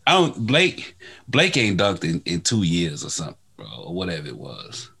 Like Blake ain't dunked in 2 years or something, bro, or whatever it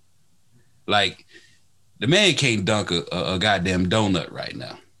was. Like, the man can't dunk a goddamn donut right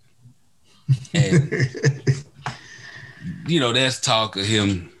now. And there's talk of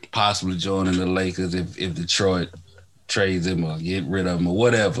him possibly joining the Lakers if Detroit trades him or get rid of him or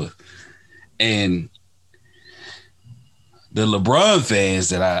whatever. And the LeBron fans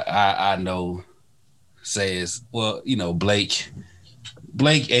that I know says, well, Blake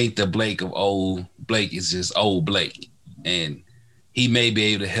ain't the Blake of old. Blake is just old Blake. And he may be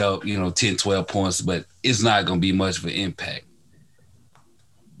able to help, 10, 12 points, but it's not going to be much of an impact.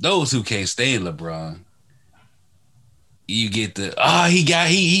 Those who can't stand LeBron, you get he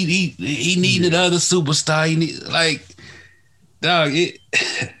needed other superstar.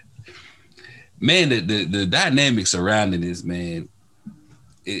 Man, the dynamic surrounding this man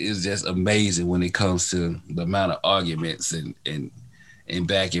is just amazing when it comes to the amount of arguments and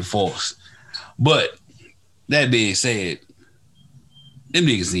back and forth. But that being said, them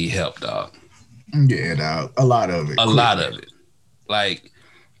niggas need help, dog. Yeah, dog. A lot of it. A lot of it. Like,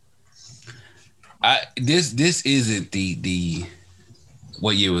 this isn't the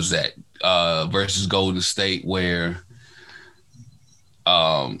what year was that versus Golden State where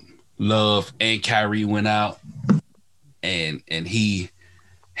Love and Kyrie went out and he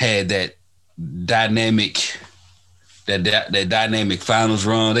had that dynamic finals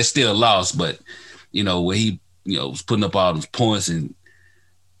run. They still lost, but where he was putting up all those points and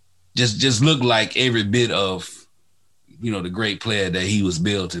just looked like every bit of the great player that he was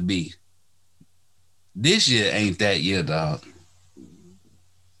built to be. This year ain't that year, dog.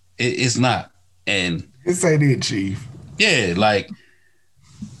 It's not. And this ain't it, Chief. Yeah, like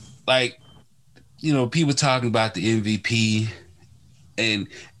people talking about the MVP, and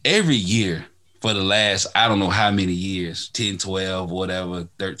every year for the last, I don't know how many years, 10, 12, whatever,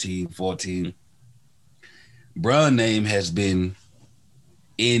 13, 14, Bron's name has been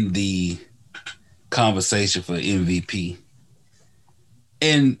in the conversation for MVP.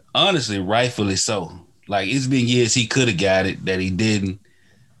 And honestly, rightfully so. Like, it's been years he could have got it that he didn't.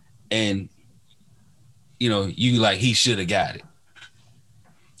 And, he should have got it.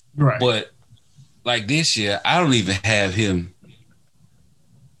 Right. But, like, this year, I don't even have him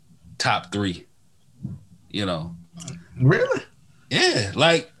top 3. Really? Yeah.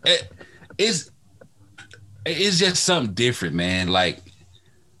 Like, it's just something different, man. Like,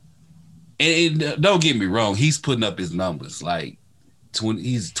 and don't get me wrong, he's putting up his numbers. Like,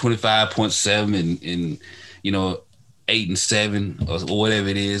 he's 25.7 and 8 and 7 or whatever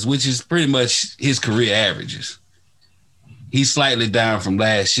it is, which is pretty much his career averages. He's slightly down from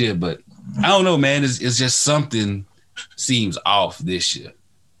last year, but I don't know, man. It's just something seems off this year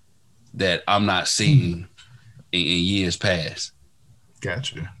that I'm not seeing in years past.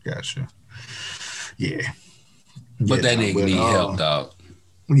 Gotcha. Yeah. But that nigga need help, dog.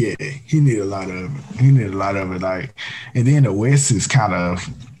 Yeah, he need a lot of it. Like, and then the West is kind of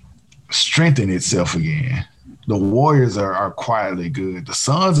strengthening itself again. The Warriors are quietly good. The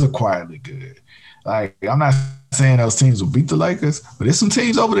Suns are quietly good. Like, I'm not saying those teams will beat the Lakers, but there's some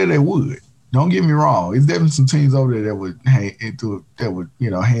teams over there that would. Don't get me wrong. There's definitely some teams over there that would hand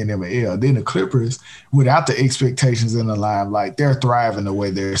them an L. Then the Clippers, without the expectations in the limelight, they're thriving the way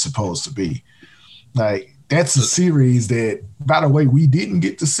they're supposed to be. Like, that's a series that, by the way, we didn't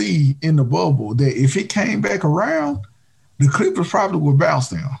get to see in the bubble, that if it came back around, the Clippers probably would bounce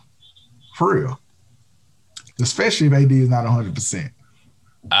them. For real. especially if AD is not 100%.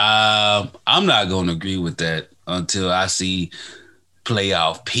 I'm not going to agree with that until I see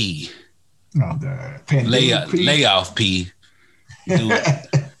playoff P. Oh, God. Layoff P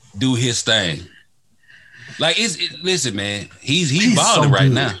do his thing. Like, listen, man, he's balling so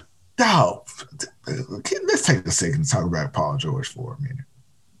right now. Dog, let's take a second to talk about Paul George for a minute.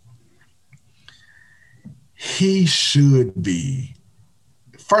 He should be,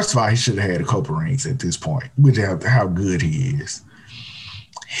 first of all, he should have had a couple rings at this point, which how good he is.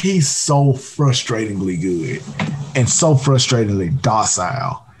 He's so frustratingly good and so frustratingly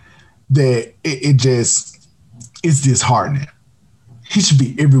docile that it's disheartening. He should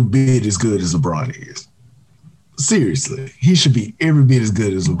be every bit as good as LeBron is. Seriously, he should be every bit as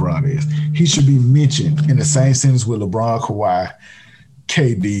good as LeBron is. He should be mentioned in the same sentence with LeBron, Kawhi,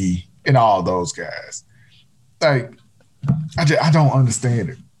 KD, and all those guys. Like, I don't understand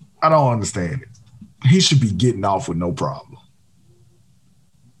it. I don't understand it. He should be getting off with no problem.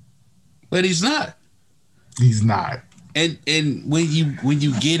 But he's not. He's not. And when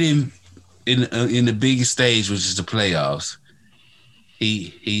you get him in the biggest stage, which is the playoffs,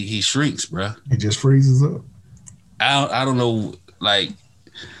 he shrinks, bro. He just freezes up. I don't know, like,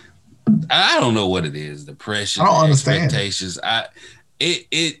 I don't know what it is. Depression, I don't understand expectations.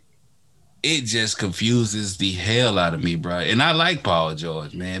 It just confuses the hell out of me, bro. And I like Paul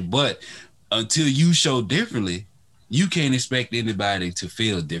George, man. But until you show differently, you can't expect anybody to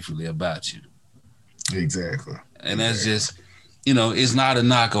feel differently about you. Exactly. And that's just, it's not a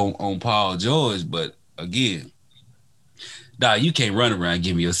knock on Paul George, but again, dog, you can't run around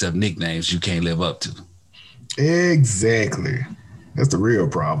giving yourself nicknames you can't live up to. Exactly. That's the real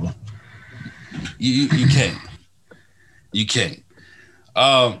problem. You can't. You can't.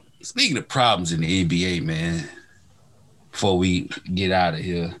 Speaking of problems in the NBA, man, before we get out of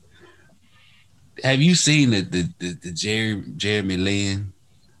here, have you seen the Jeremy Lin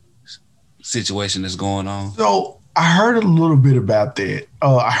situation that's going on? So I heard a little bit about that.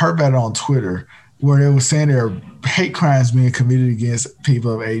 I heard about it on Twitter where they were saying there are hate crimes being committed against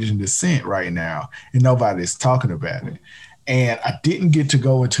people of Asian descent right now, and nobody's talking about it. And I didn't get to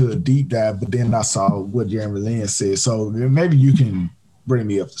go into a deep dive, but then I saw what Jeremy Lin said. So maybe you can bring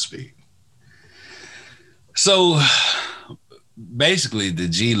me up to speed. So basically the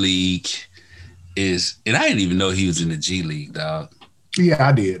G League is, and I didn't even know he was in the G League, dog. Yeah,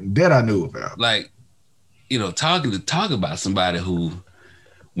 I did. That I knew about. Like, talk about somebody who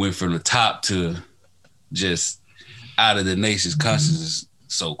went from the top to just out of the nation's consciousness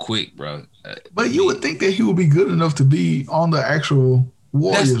so quick, bro. But you would think that he would be good enough to be on the actual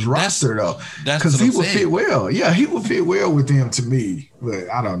Warriors roster, though. Because he would fit well. Yeah, he would fit well with them to me. But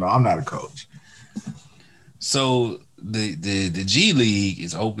I don't know. I'm not a coach. So the G League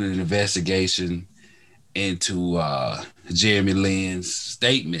is opening an investigation into Jeremy Lin's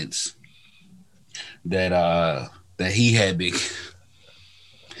statements that he had been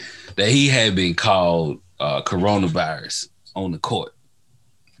called coronavirus on the court.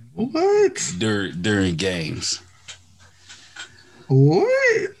 What? During games.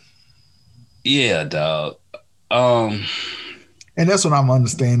 What? Yeah, dog. And that's what I'm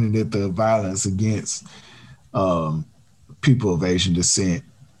understanding, that the violence against people of Asian descent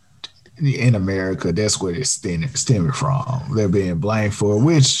in America, that's where it's stemming from. They're being blamed for,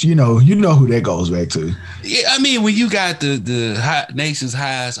 which you know who that goes back to. Yeah, I mean, when you got the nation's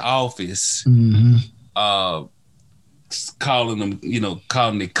highest office, calling them,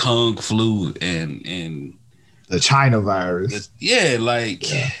 calling it Kung flu and the China virus. Yeah,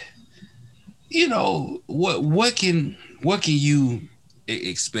 what can you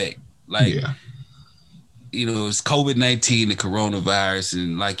expect? Like, it's COVID-19, the coronavirus,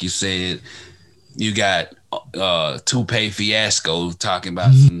 and like you said, you got Toupee Fiasco talking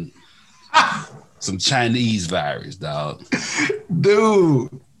about some Chinese virus, dog.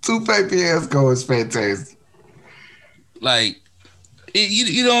 Dude, Toupee Fiasco is fantastic. Like,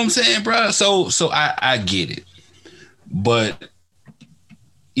 you know what I'm saying, bro? So I get it. But,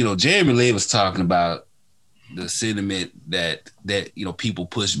 Jeremy Lin was talking about the sentiment that people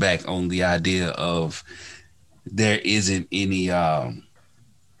push back on the idea of there isn't any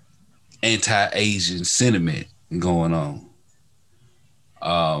anti-Asian sentiment going on.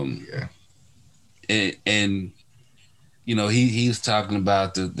 And he was talking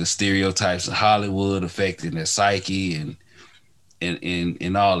about the stereotypes of Hollywood affecting their psyche and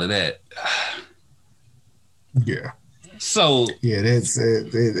all of that. Yeah. So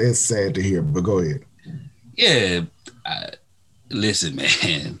that's sad to hear, but go ahead. Yeah, listen,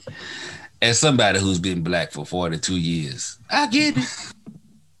 man. As somebody who's been black for 42 years, I get it.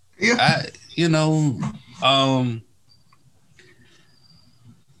 Yeah. Um,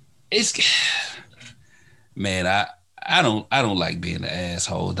 it's man, I don't like being an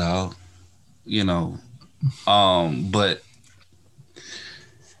asshole, dog. You know, but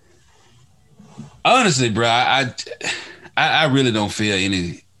honestly, bro, I really don't feel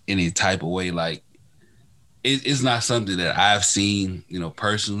any type of way. Like it's not something that I've seen,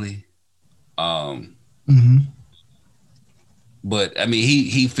 personally. Mm-hmm. But I mean,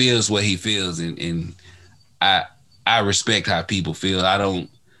 he feels what he feels, and I I respect how people feel.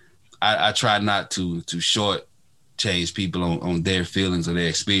 I try not to short change people on their feelings or their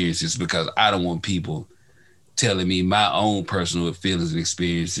experiences because I don't want people telling me my own personal feelings and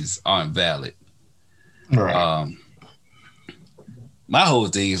experiences aren't valid. Right. My whole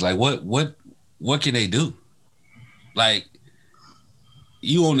thing is like, what can they do? Like,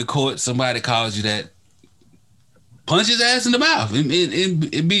 you on the court, somebody calls you that, punch his ass in the mouth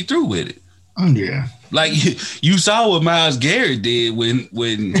and be through with it. Yeah. Like you saw what Myles Garrett did when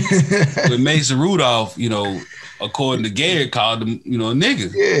Mason Rudolph, according to Garrett, called him, a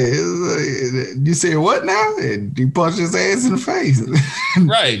nigga. Yeah. You said what now? And he punched his ass in the face.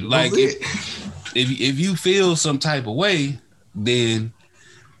 Right. Like if you feel some type of way, then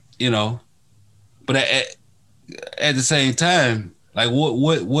but at the same time, like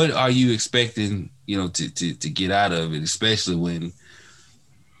what are you expecting, to get out of it, especially when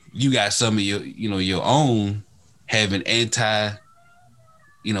you got some of your own having anti,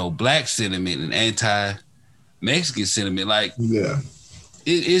 black sentiment and anti Mexican sentiment. Like, yeah,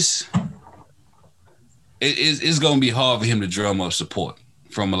 it's gonna be hard for him to drum up support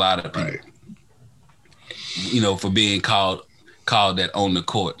from a lot of people. Right. For being called that on the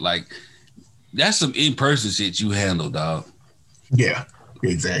court. Like, that's some in-person shit you handle, dog. Yeah,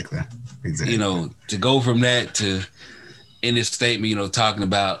 exactly. To go from that to in this statement, talking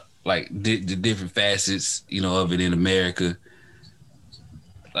about like the different facets, of it in America.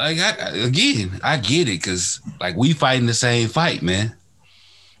 Like, I get it, because like we fighting the same fight, man.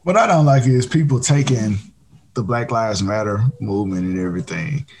 What I don't like is people taking the Black Lives Matter movement and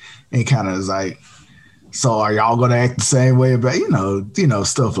everything and kind of is like, so are y'all gonna act the same way about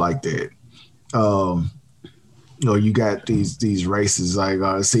stuff like that? You got these races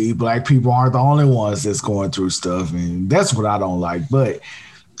like, see, black people aren't the only ones that's going through stuff, and that's what I don't like. But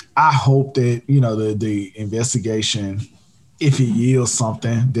I hope that the investigation, if it yields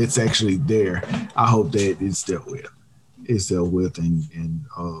something that's actually there, I hope that it's dealt with. And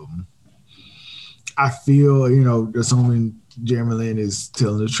I feel assuming Jeremy Lin is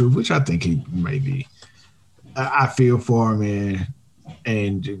telling the truth, which I think he may be. I feel for him,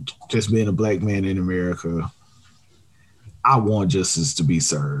 and just being a black man in America, I want justice to be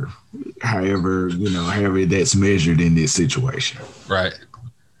served. However that's measured in this situation. Right.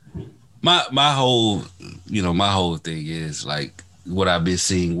 My whole thing is like what I've been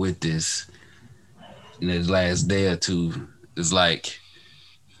seeing with this in this last day or two is like,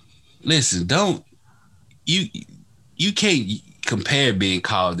 listen, you can't compare being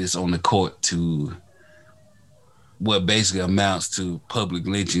called this on the court to what basically amounts to public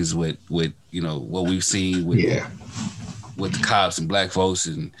lynchings with what we've seen with the cops and black folks,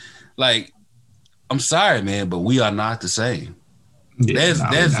 and like, I'm sorry, man, but we are not the same. Yeah,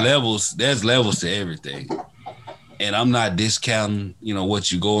 there's levels to everything, and I'm not discounting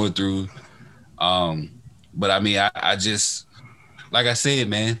what you're going through, but I mean, I just, like I said,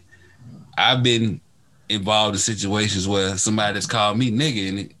 man, I've been involved in situations where somebody has called me nigga,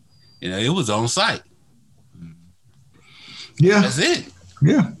 and it was on site. Yeah, that's it.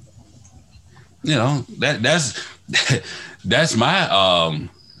 Yeah, that's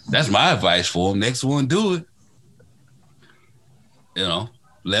my advice for them. Next one, do it.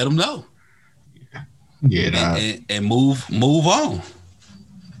 Let them know. Yeah, and move on.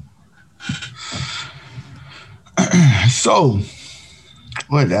 So,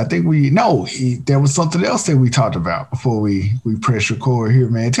 I think there was something else that we talked about before we press record here,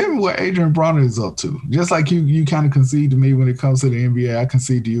 man. Tell me what Adrian Broner is up to. Just like you kind of concede to me when it comes to the NBA, I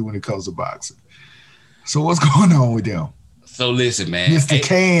concede to you when it comes to boxing. So what's going on with them? So listen, man. Mr.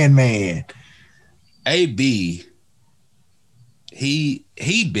 Can Man. AB, he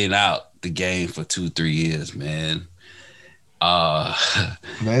been out the game for 2-3 years, man.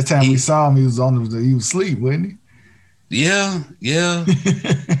 Last time we saw him, he was asleep, wasn't he? Yeah.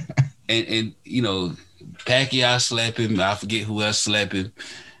 and Pacquiao slept him. I forget who else slept him.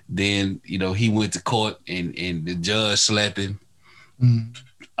 Then, he went to court and the judge slept him.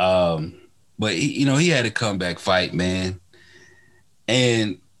 But he had a comeback fight, man.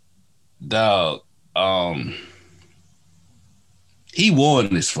 And dog, he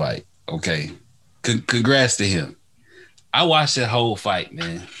won this fight, okay? congrats to him. I watched that whole fight,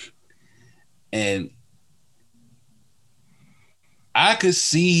 man, and I could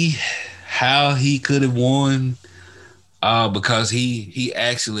see how he could have won because he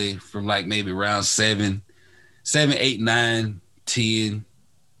actually from like maybe round 7, 8, 9, 10,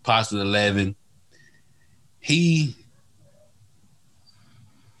 possibly 11, he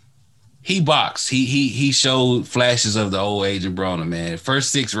boxed. He showed flashes of the old Adrian Broner, man.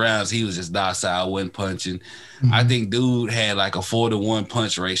 First 6 rounds, he was just docile, wasn't punching. Mm-hmm. I think dude had like a 4-to-1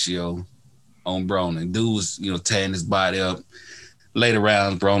 punch ratio on Broner. Dude was, tearing his body up. Later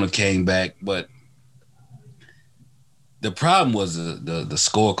rounds, Broner came back, but the problem was the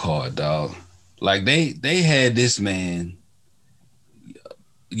scorecard, dog. Like they had this man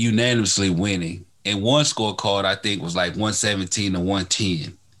unanimously winning, and one scorecard I think was like 117 to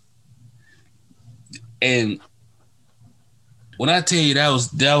 110. And when I tell you that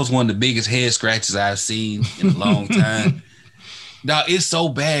was one of the biggest head scratches I've seen in a long time. Now it's so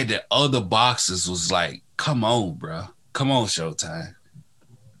bad that other boxers was like, "Come on, bro, come on, Showtime,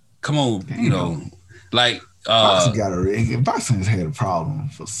 come on," like boxing's had a problem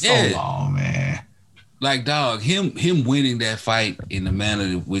for so long, man. Like, dog, him winning that fight in the manner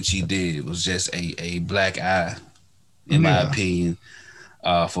in which he did was just a black eye, in my opinion,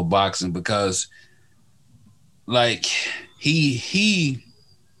 for boxing because. Like he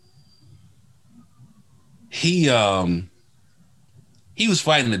was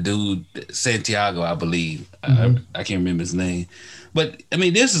fighting a dude, Santiago, I believe. Mm-hmm. I can't remember his name. But I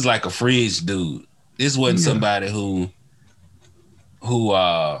mean, this is like a fringe dude. This wasn't somebody who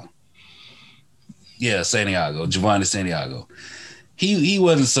Santiago, Giovanni Santiago. He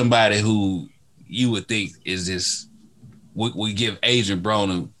wasn't somebody who you would think is this we give Adrian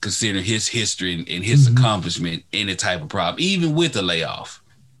Broner, considering his history and his accomplishment, any type of problem, even with the layoff.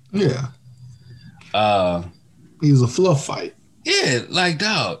 Yeah. He was a fluff fight. Yeah, like,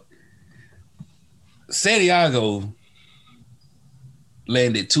 dog. Santiago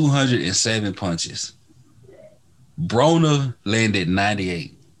landed 207 punches. Broner landed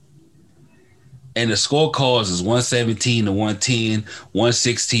 98. And the scorecards is 117 to 110,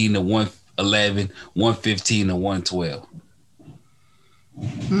 116 to 111, 115 to 112.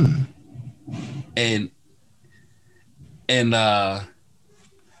 And I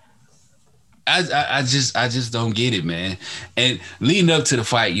just don't get it, man. And leading up to the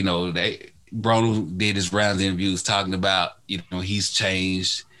fight, Broner did his rounds interviews talking about, he's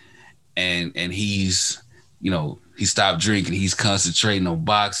changed and he's, he stopped drinking, he's concentrating on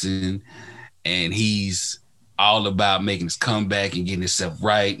boxing, and he's all about making his comeback and getting himself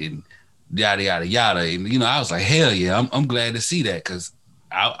right and yada yada yada. And I was like, hell yeah, I'm glad to see that because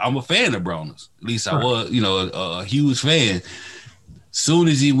I'm a fan of Broner's. At least I was, a huge fan. Soon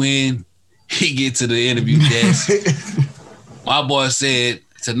as he win, he get to the interview desk. My boy said,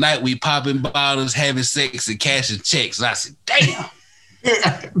 "Tonight we popping bottles, having sex, and cashing checks." And I said, "Damn,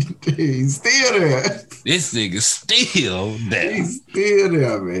 he's still there. This nigga still there. He's still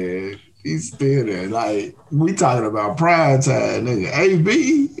there, man. He's still there. Like we talking about prime time, nigga.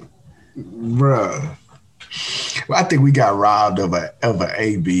 AB, bruh. I think we got robbed of a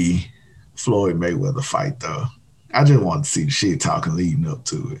AB Floyd Mayweather fight though. I just want to see the shit talking leading up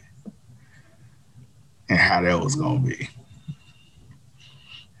to it and how that was gonna be.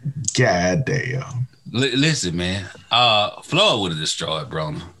 God damn. Listen, man. Floyd would have destroyed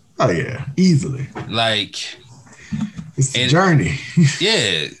Broner. Oh yeah, easily. Like it's a journey.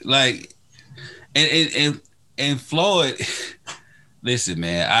 Yeah, like and Floyd. Listen,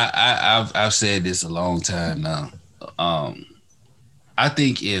 man. I've said this a long time now. I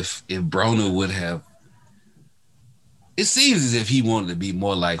think if Broner would have, it seems as if he wanted to be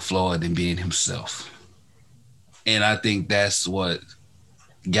more like Floyd than being himself, and I think that's what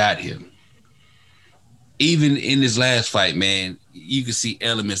got him. Even in his last fight, man, you could see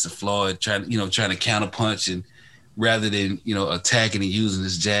elements of Floyd trying to counterpunch, and rather than attacking and using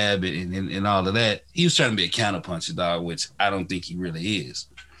his jab and all of that, he was trying to be a counterpuncher, dog, which I don't think he really is.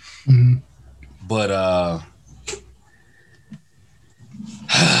 Mm-hmm. But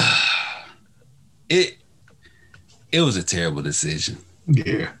it was a terrible decision.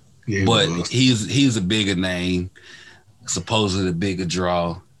 Yeah, but he's a bigger name, supposedly a bigger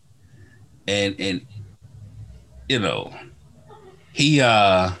draw, and he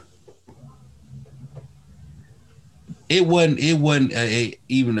it wasn't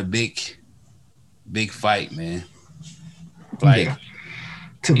even a big fight, man. Like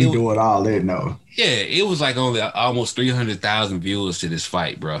to be doing all that, no. Yeah, it was like only almost 300,000 viewers to this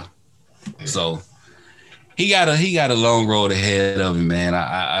fight, bro. Yeah. So he got a long road ahead of him, man.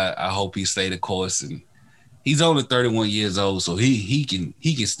 I hope he stay the course, and he's only 31 years old, so he can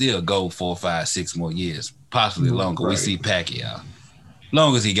still go 4, 5, 6 more years, possibly longer. Right. We see Pacquiao,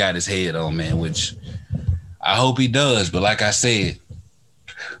 long as he got his head on, man, which I hope he does. But like I said,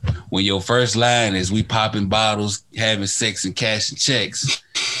 when your first line is "we popping bottles, having sex, and cashing checks,"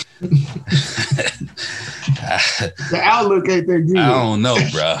 the outlook ain't that good. I don't know,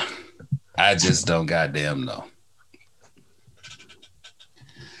 bro. I just don't goddamn know.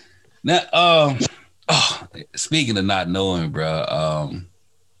 Now, speaking of not knowing, bro,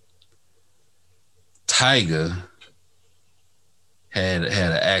 Tiger had an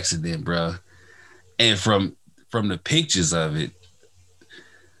accident, bro, and from the pictures of it,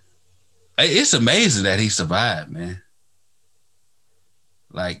 it's amazing that he survived, man.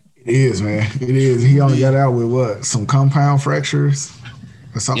 Like, it is, man. It is. He only got out with what? Some compound fractures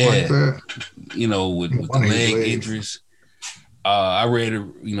or something like that. You know, with the leg injuries. I read a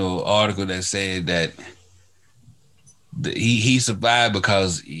article that said that he survived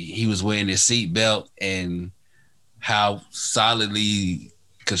because he was wearing his seatbelt and how solidly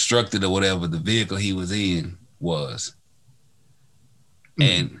constructed or whatever the vehicle he was in was.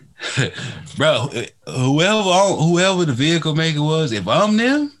 And bro, whoever the vehicle maker was, if I'm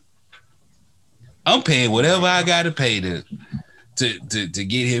them, I'm paying whatever I got to pay to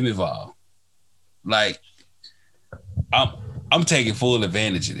get him involved. Like, I'm taking full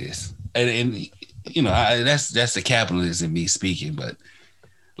advantage of this, and you know, that's the capitalist in me speaking. But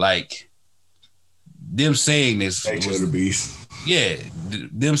like, them saying this, was, the beast. Yeah,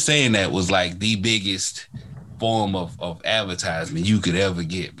 them saying that was like the biggest form of advertisement you could ever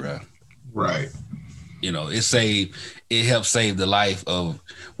get, bro. Right. You know, it helped save the life of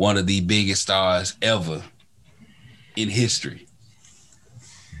one of the biggest stars ever in history.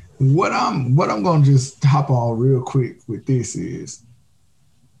 What I'm gonna just hop on real quick with this is,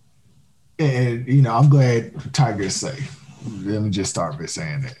 and you know, I'm glad Tiger's safe. Let me just start by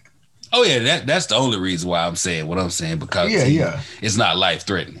saying that. Oh yeah, that's the only reason why I'm saying what I'm saying, because it's not life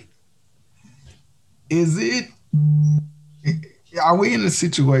threatening. Is it? Are we in a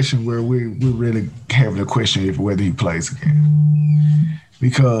situation where we're really having a question of whether he plays again?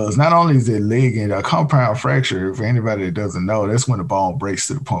 Because not only is it leg and a compound fracture, for anybody that doesn't know, that's when the bone breaks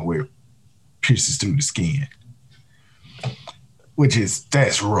to the point where it pierces through the skin,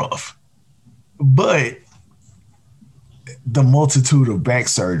 that's rough. But the multitude of back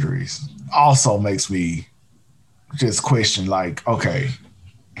surgeries also makes me just question, like, okay,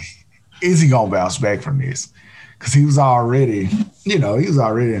 is he gonna bounce back from this? Because he was already in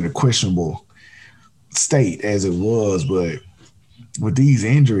a questionable state as it was, but with these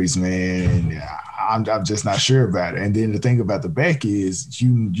injuries, man, I'm just not sure about it. And then the thing about the back is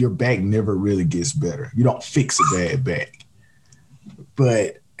your back never really gets better. You don't fix a bad back.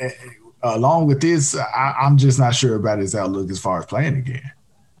 But along with this, I'm just not sure about his outlook as far as playing again.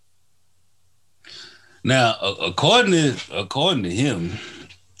 Now, according to him,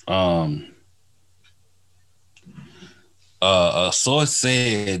 a source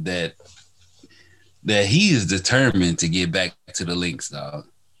said that he is determined to get back to the links, dog.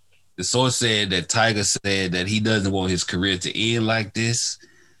 The source said that Tiger said that he doesn't want his career to end like this.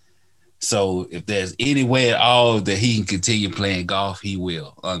 So if there's any way at all that he can continue playing golf, he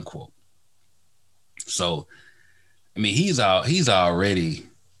will, unquote. So, I mean, he's already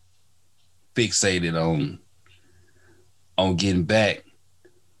fixated on getting back.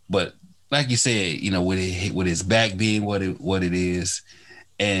 But like you said, you know, with his back being what it is,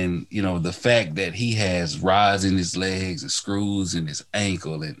 and, you know, the fact that he has rods in his legs and screws in his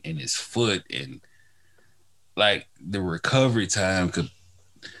ankle and in his foot, and like the recovery time could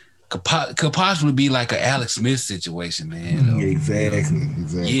possibly be like an Alex Smith situation, man.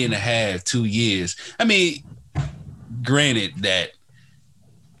 Exactly. Year and a half, 2 years. I mean, granted that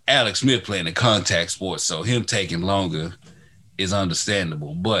Alex Smith playing a contact sport, so him taking longer is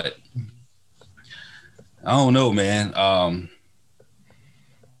understandable, but I don't know, man.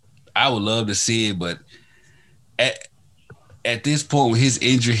 I would love to see it, but at this point with his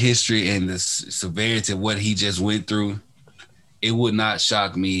injury history and the severity of what he just went through, it would not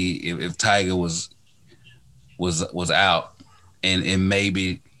shock me if Tiger was out and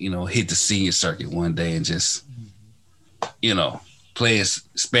maybe, you know, hit the senior circuit one day and just, you know, playing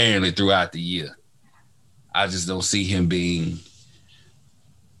sparingly throughout the year. I just don't see him being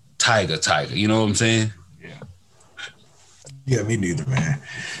Tiger. You know what I'm saying? Yeah, me neither, man.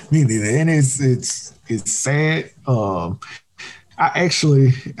 Me neither. And it's sad. I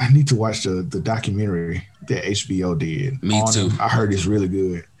need to watch the documentary that HBO did. Me too. I heard it's really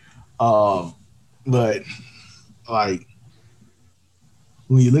good. But like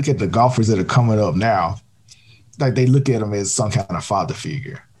when you look at the golfers that are coming up now, like they look at him as some kind of father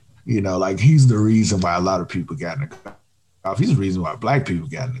figure. Like he's the reason why a lot of people got into golf. He's the reason why black people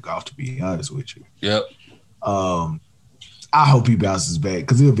got into golf, to be honest with you. Yep. I hope he bounces back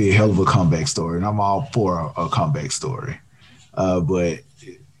because it'll be a hell of a comeback story, and I'm all for a comeback story. But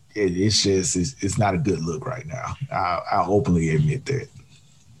it's not a good look right now. I openly admit that.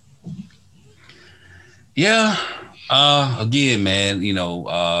 Yeah. Again, man,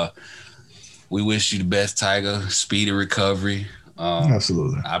 we wish you the best, Tiger. Speedy recovery.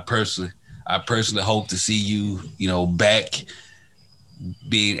 Absolutely. I personally hope to see you, back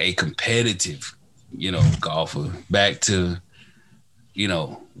being a competitive, golfer, back to,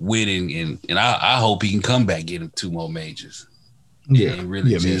 winning, and I hope he can come back, get him 2 more majors. Yeah, and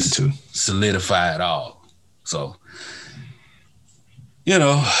really just me too. Solidify it all. So,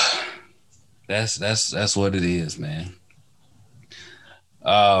 that's what it is, man.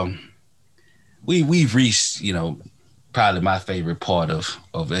 We've reached, probably my favorite part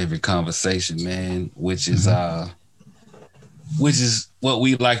of every conversation, man, which is what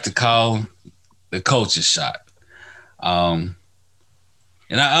we like to call the culture shot. And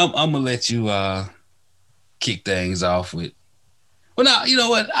I'm gonna let you kick things off with. Well, now you know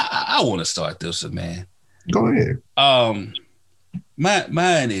what I want to start this one, man. Go ahead.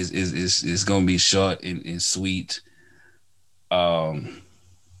 Mine is gonna be short and sweet.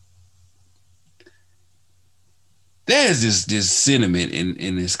 There's this sentiment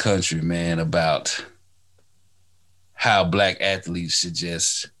in this country, man, about how black athletes should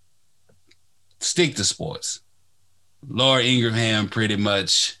just stick to sports. Laura Ingraham pretty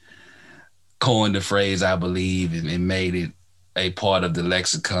much coined the phrase, I believe, and made it a part of the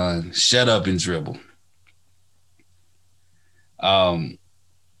lexicon. Shut up and dribble. I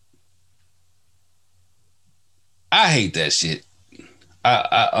hate that shit.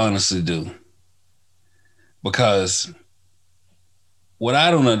 I honestly do. Because what I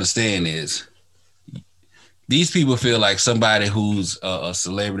don't understand is these people feel like somebody who's a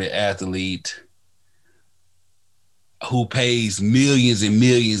celebrity athlete who pays millions and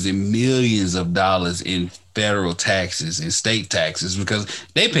millions and millions of dollars in federal taxes and state taxes because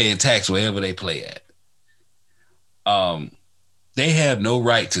they pay tax wherever they play at. They have no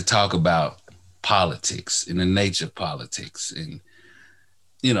right to talk about politics and the nature of politics. And,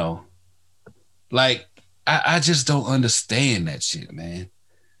 I just don't understand that shit, man.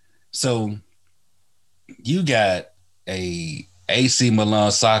 So you got a AC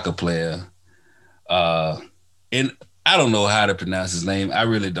Milan soccer player, and I don't know how to pronounce his name. I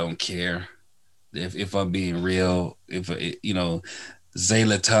really don't care if I'm being real. If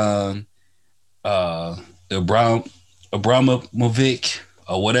Zlatan Abramovich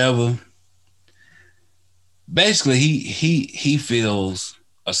or whatever. Basically, he feels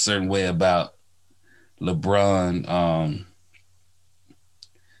a certain way about LeBron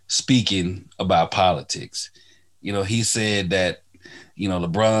speaking about politics. He said that,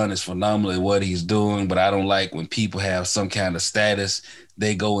 LeBron is phenomenal at what he's doing, but I don't like when people have some kind of status,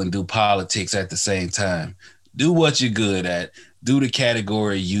 they go and do politics at the same time. Do what you're good at. Do the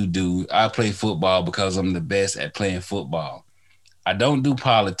category you do. I play football because I'm the best at playing football. I don't do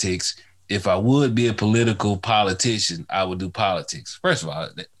politics. If I would be a political politician, I would do politics. First of all,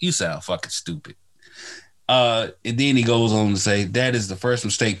 you sound fucking stupid. And then he goes on to say that is the first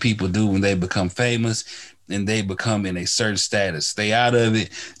mistake people do when they become famous and they become in a certain status. Stay out of it.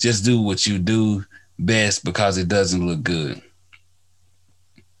 Just do what you do best because it doesn't look good.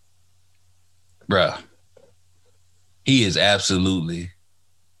 Bruh, he is absolutely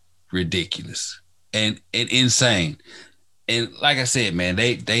ridiculous and insane. And like I said, man,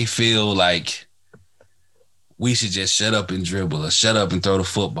 they feel like we should just shut up and dribble or shut up and throw the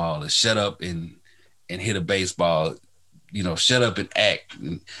football or shut up and hit a baseball, shut up and act.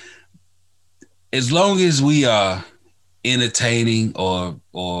 And as long as we are entertaining or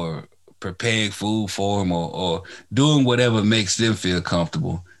preparing food for them or doing whatever makes them feel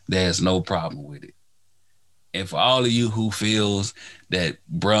comfortable, there's no problem with it. And for all of you who feels that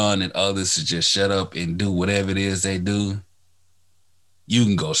Bron and others should just shut up and do whatever it is they do, you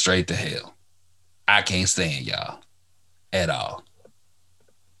can go straight to hell. I can't stand y'all at all.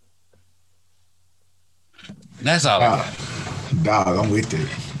 That's all I got. Dog, I'm with it.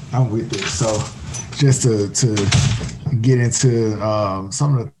 So just to get into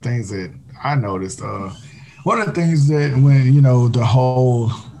some of the things that I noticed, one of the things that when, the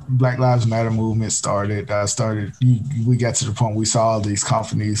whole Black Lives Matter movement started, we got to the point we saw all these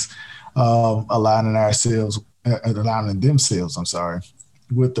companies aligning themselves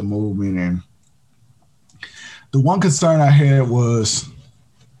with the movement. And The one concern I had was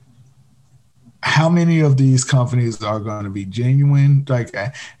how many of these companies are going to be genuine? Like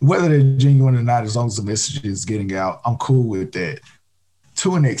whether they're genuine or not, as long as the message is getting out, I'm cool with that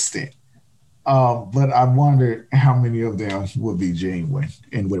to an extent. But I wondered how many of them would be genuine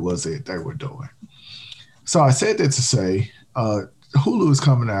and what was it they were doing. So I said that to say Hulu is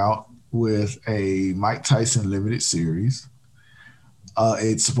coming out with a Mike Tyson limited series.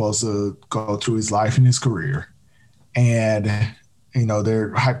 It's supposed to go through his life and his career. And,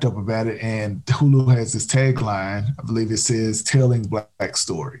 they're hyped up about it. And Hulu has this tagline, I believe it says, telling Black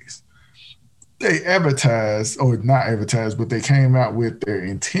stories. They advertised, or not advertised, but they came out with their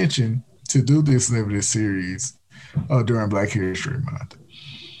intention to do this limited series during Black History Month.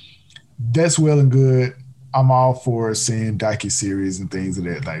 That's well and good. I'm all for seeing docuseries and things of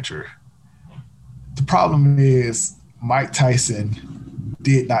that nature. The problem is Mike Tyson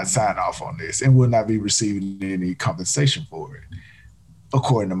did not sign off on this and will not be receiving any compensation for it,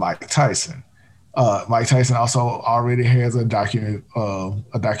 according to Mike Tyson. Mike Tyson also already has a documentary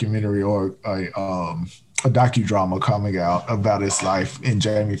or a docudrama coming out about his life, and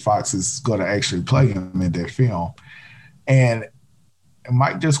Jamie Foxx is going to actually play him in that film. And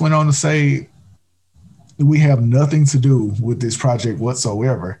Mike just went on to say, we have nothing to do with this project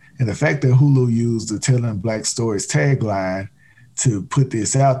whatsoever. And the fact that Hulu used the Telling Black Stories tagline to put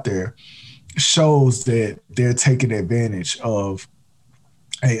this out there shows that they're taking advantage of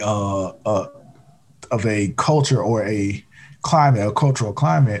a culture or a climate, a cultural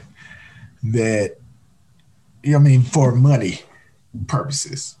climate that, for money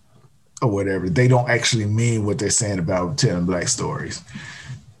purposes or whatever, they don't actually mean what they're saying about telling Black stories.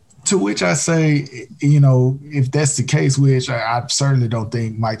 To which I say, if that's the case, which I certainly don't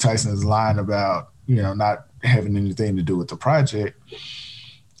think Mike Tyson is lying about, not having anything to do with the project,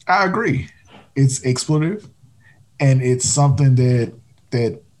 I agree. It's expletive, and it's something that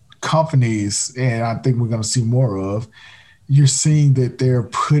companies, and I think we're going to see more of, you're seeing that they're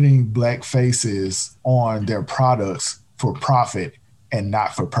putting Black faces on their products for profit and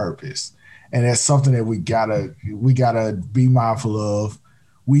not for purpose. And that's something that we gotta be mindful of.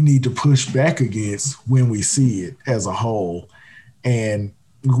 We need to push back against when we see it as a whole. And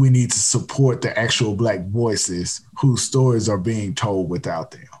we need to support the actual Black voices whose stories are being told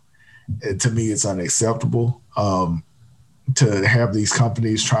without them. And to me, it's unacceptable to have these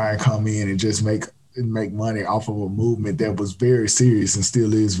companies try and come in and just make money off of a movement that was very serious and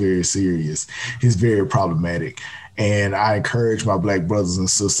still is very serious. It's very problematic. And I encourage my Black brothers and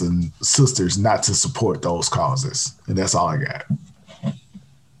sisters not to support those causes. And that's all I got.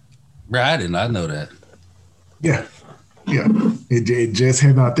 Bro, I did not know that. Yeah. It just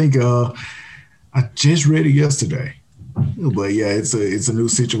happened. I think I just read it yesterday. But yeah, it's a new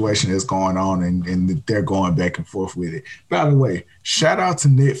situation that's going on, and they're going back and forth with it. By the way, shout out to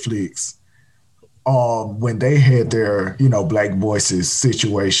Netflix when they had their Black Voices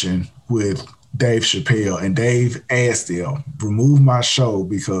situation with Dave Chappelle, and Dave asked them, remove my show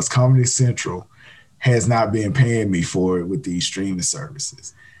because Comedy Central has not been paying me for it with these streaming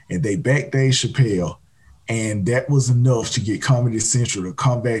services. And they backed Dave Chappelle, and that was enough to get Comedy Central to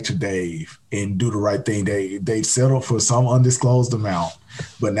come back to Dave and do the right thing. They settled for some undisclosed amount,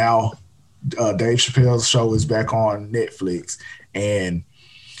 but now Dave Chappelle's show is back on Netflix. And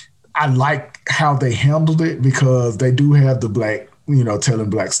I like how they handled it because they do have the Black, telling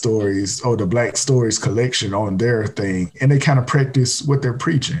Black stories, or the Black Stories collection on their thing. And they kind of practice what they're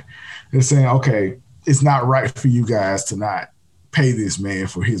preaching. They're saying, okay, it's not right for you guys to not pay this man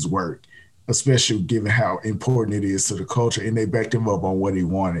for his work, especially given how important it is to the culture. And they backed him up on what he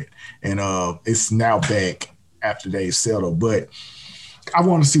wanted. And it's now back after they've settled. But I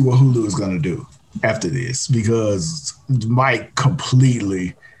want to see what Hulu is going to do after this, because Mike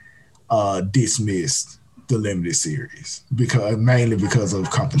completely dismissed the limited series mainly because of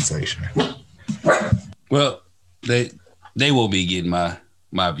compensation. Well, they will be getting my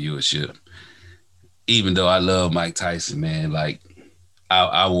viewership. Even though I love Mike Tyson, man, like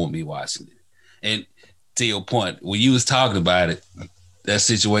I won't be watching it. And to your point, when you was talking about it, that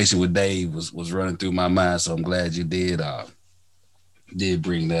situation with Dave was running through my mind. So I'm glad you did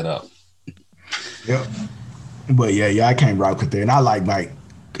bring that up. Yep. But yeah, I can't rock with that. And I like Mike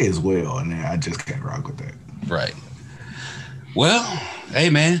as well, and I just can't rock with that. Right. Well, hey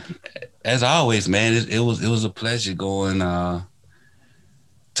man, as always, man, it was a pleasure going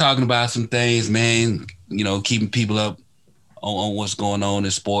talking about some things, man, keeping people up on what's going on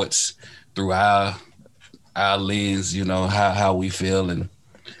in sports through our lens, how we feel. And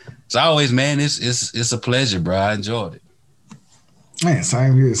as always, man, it's a pleasure, bro. I enjoyed it. Man,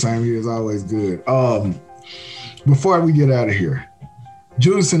 same here. Same here is always good. before we get out of here,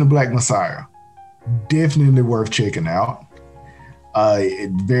 Judas and the Black Messiah, definitely worth checking out.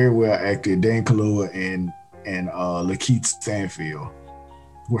 Very well acted. Dan Kaluuya and Lakeith Stanfield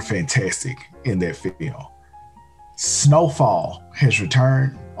were fantastic in that film. Snowfall has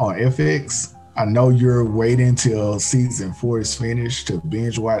returned on FX. I know you're waiting till season 4 is finished to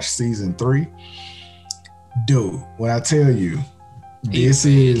binge watch season 3. Dude, when I tell you, this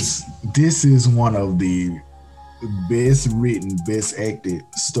is one of the best written, best acted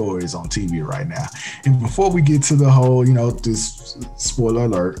stories on TV right now. And before we get to the whole, this spoiler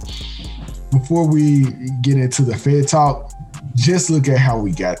alert, before we get into the Fed talk, just look at how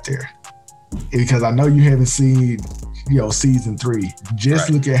we got there. Because I know you haven't seen, season 3. Just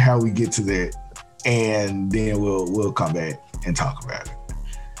look at how we get to that, and then we'll come back and talk about it.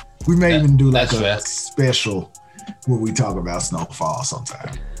 We may even do like a special where we talk about Snowfall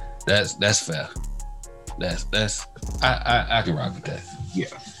sometime. That's fair. That's I can rock with that. Yeah.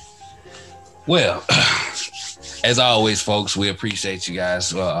 Well, as always, folks, we appreciate you guys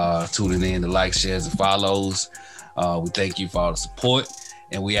tuning in, the likes, shares, and follows. We thank you for all the support,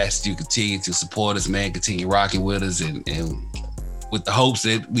 and we ask you to continue to support us, man. Continue rocking with us, and with the hopes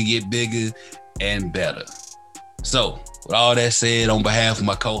that we get bigger and better. So, with all that said, on behalf of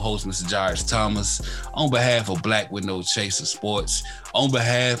my co-host, Mr. Jarvis Thomas, on behalf of Black with No Chaser Sports, on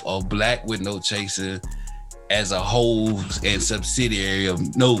behalf of Black with No Chaser as a whole and subsidiary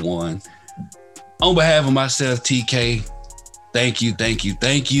of no one, on behalf of myself, TK, thank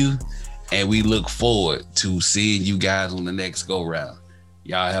you. And we look forward to seeing you guys on the next go round.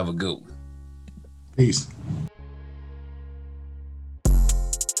 Y'all have a good one. Peace.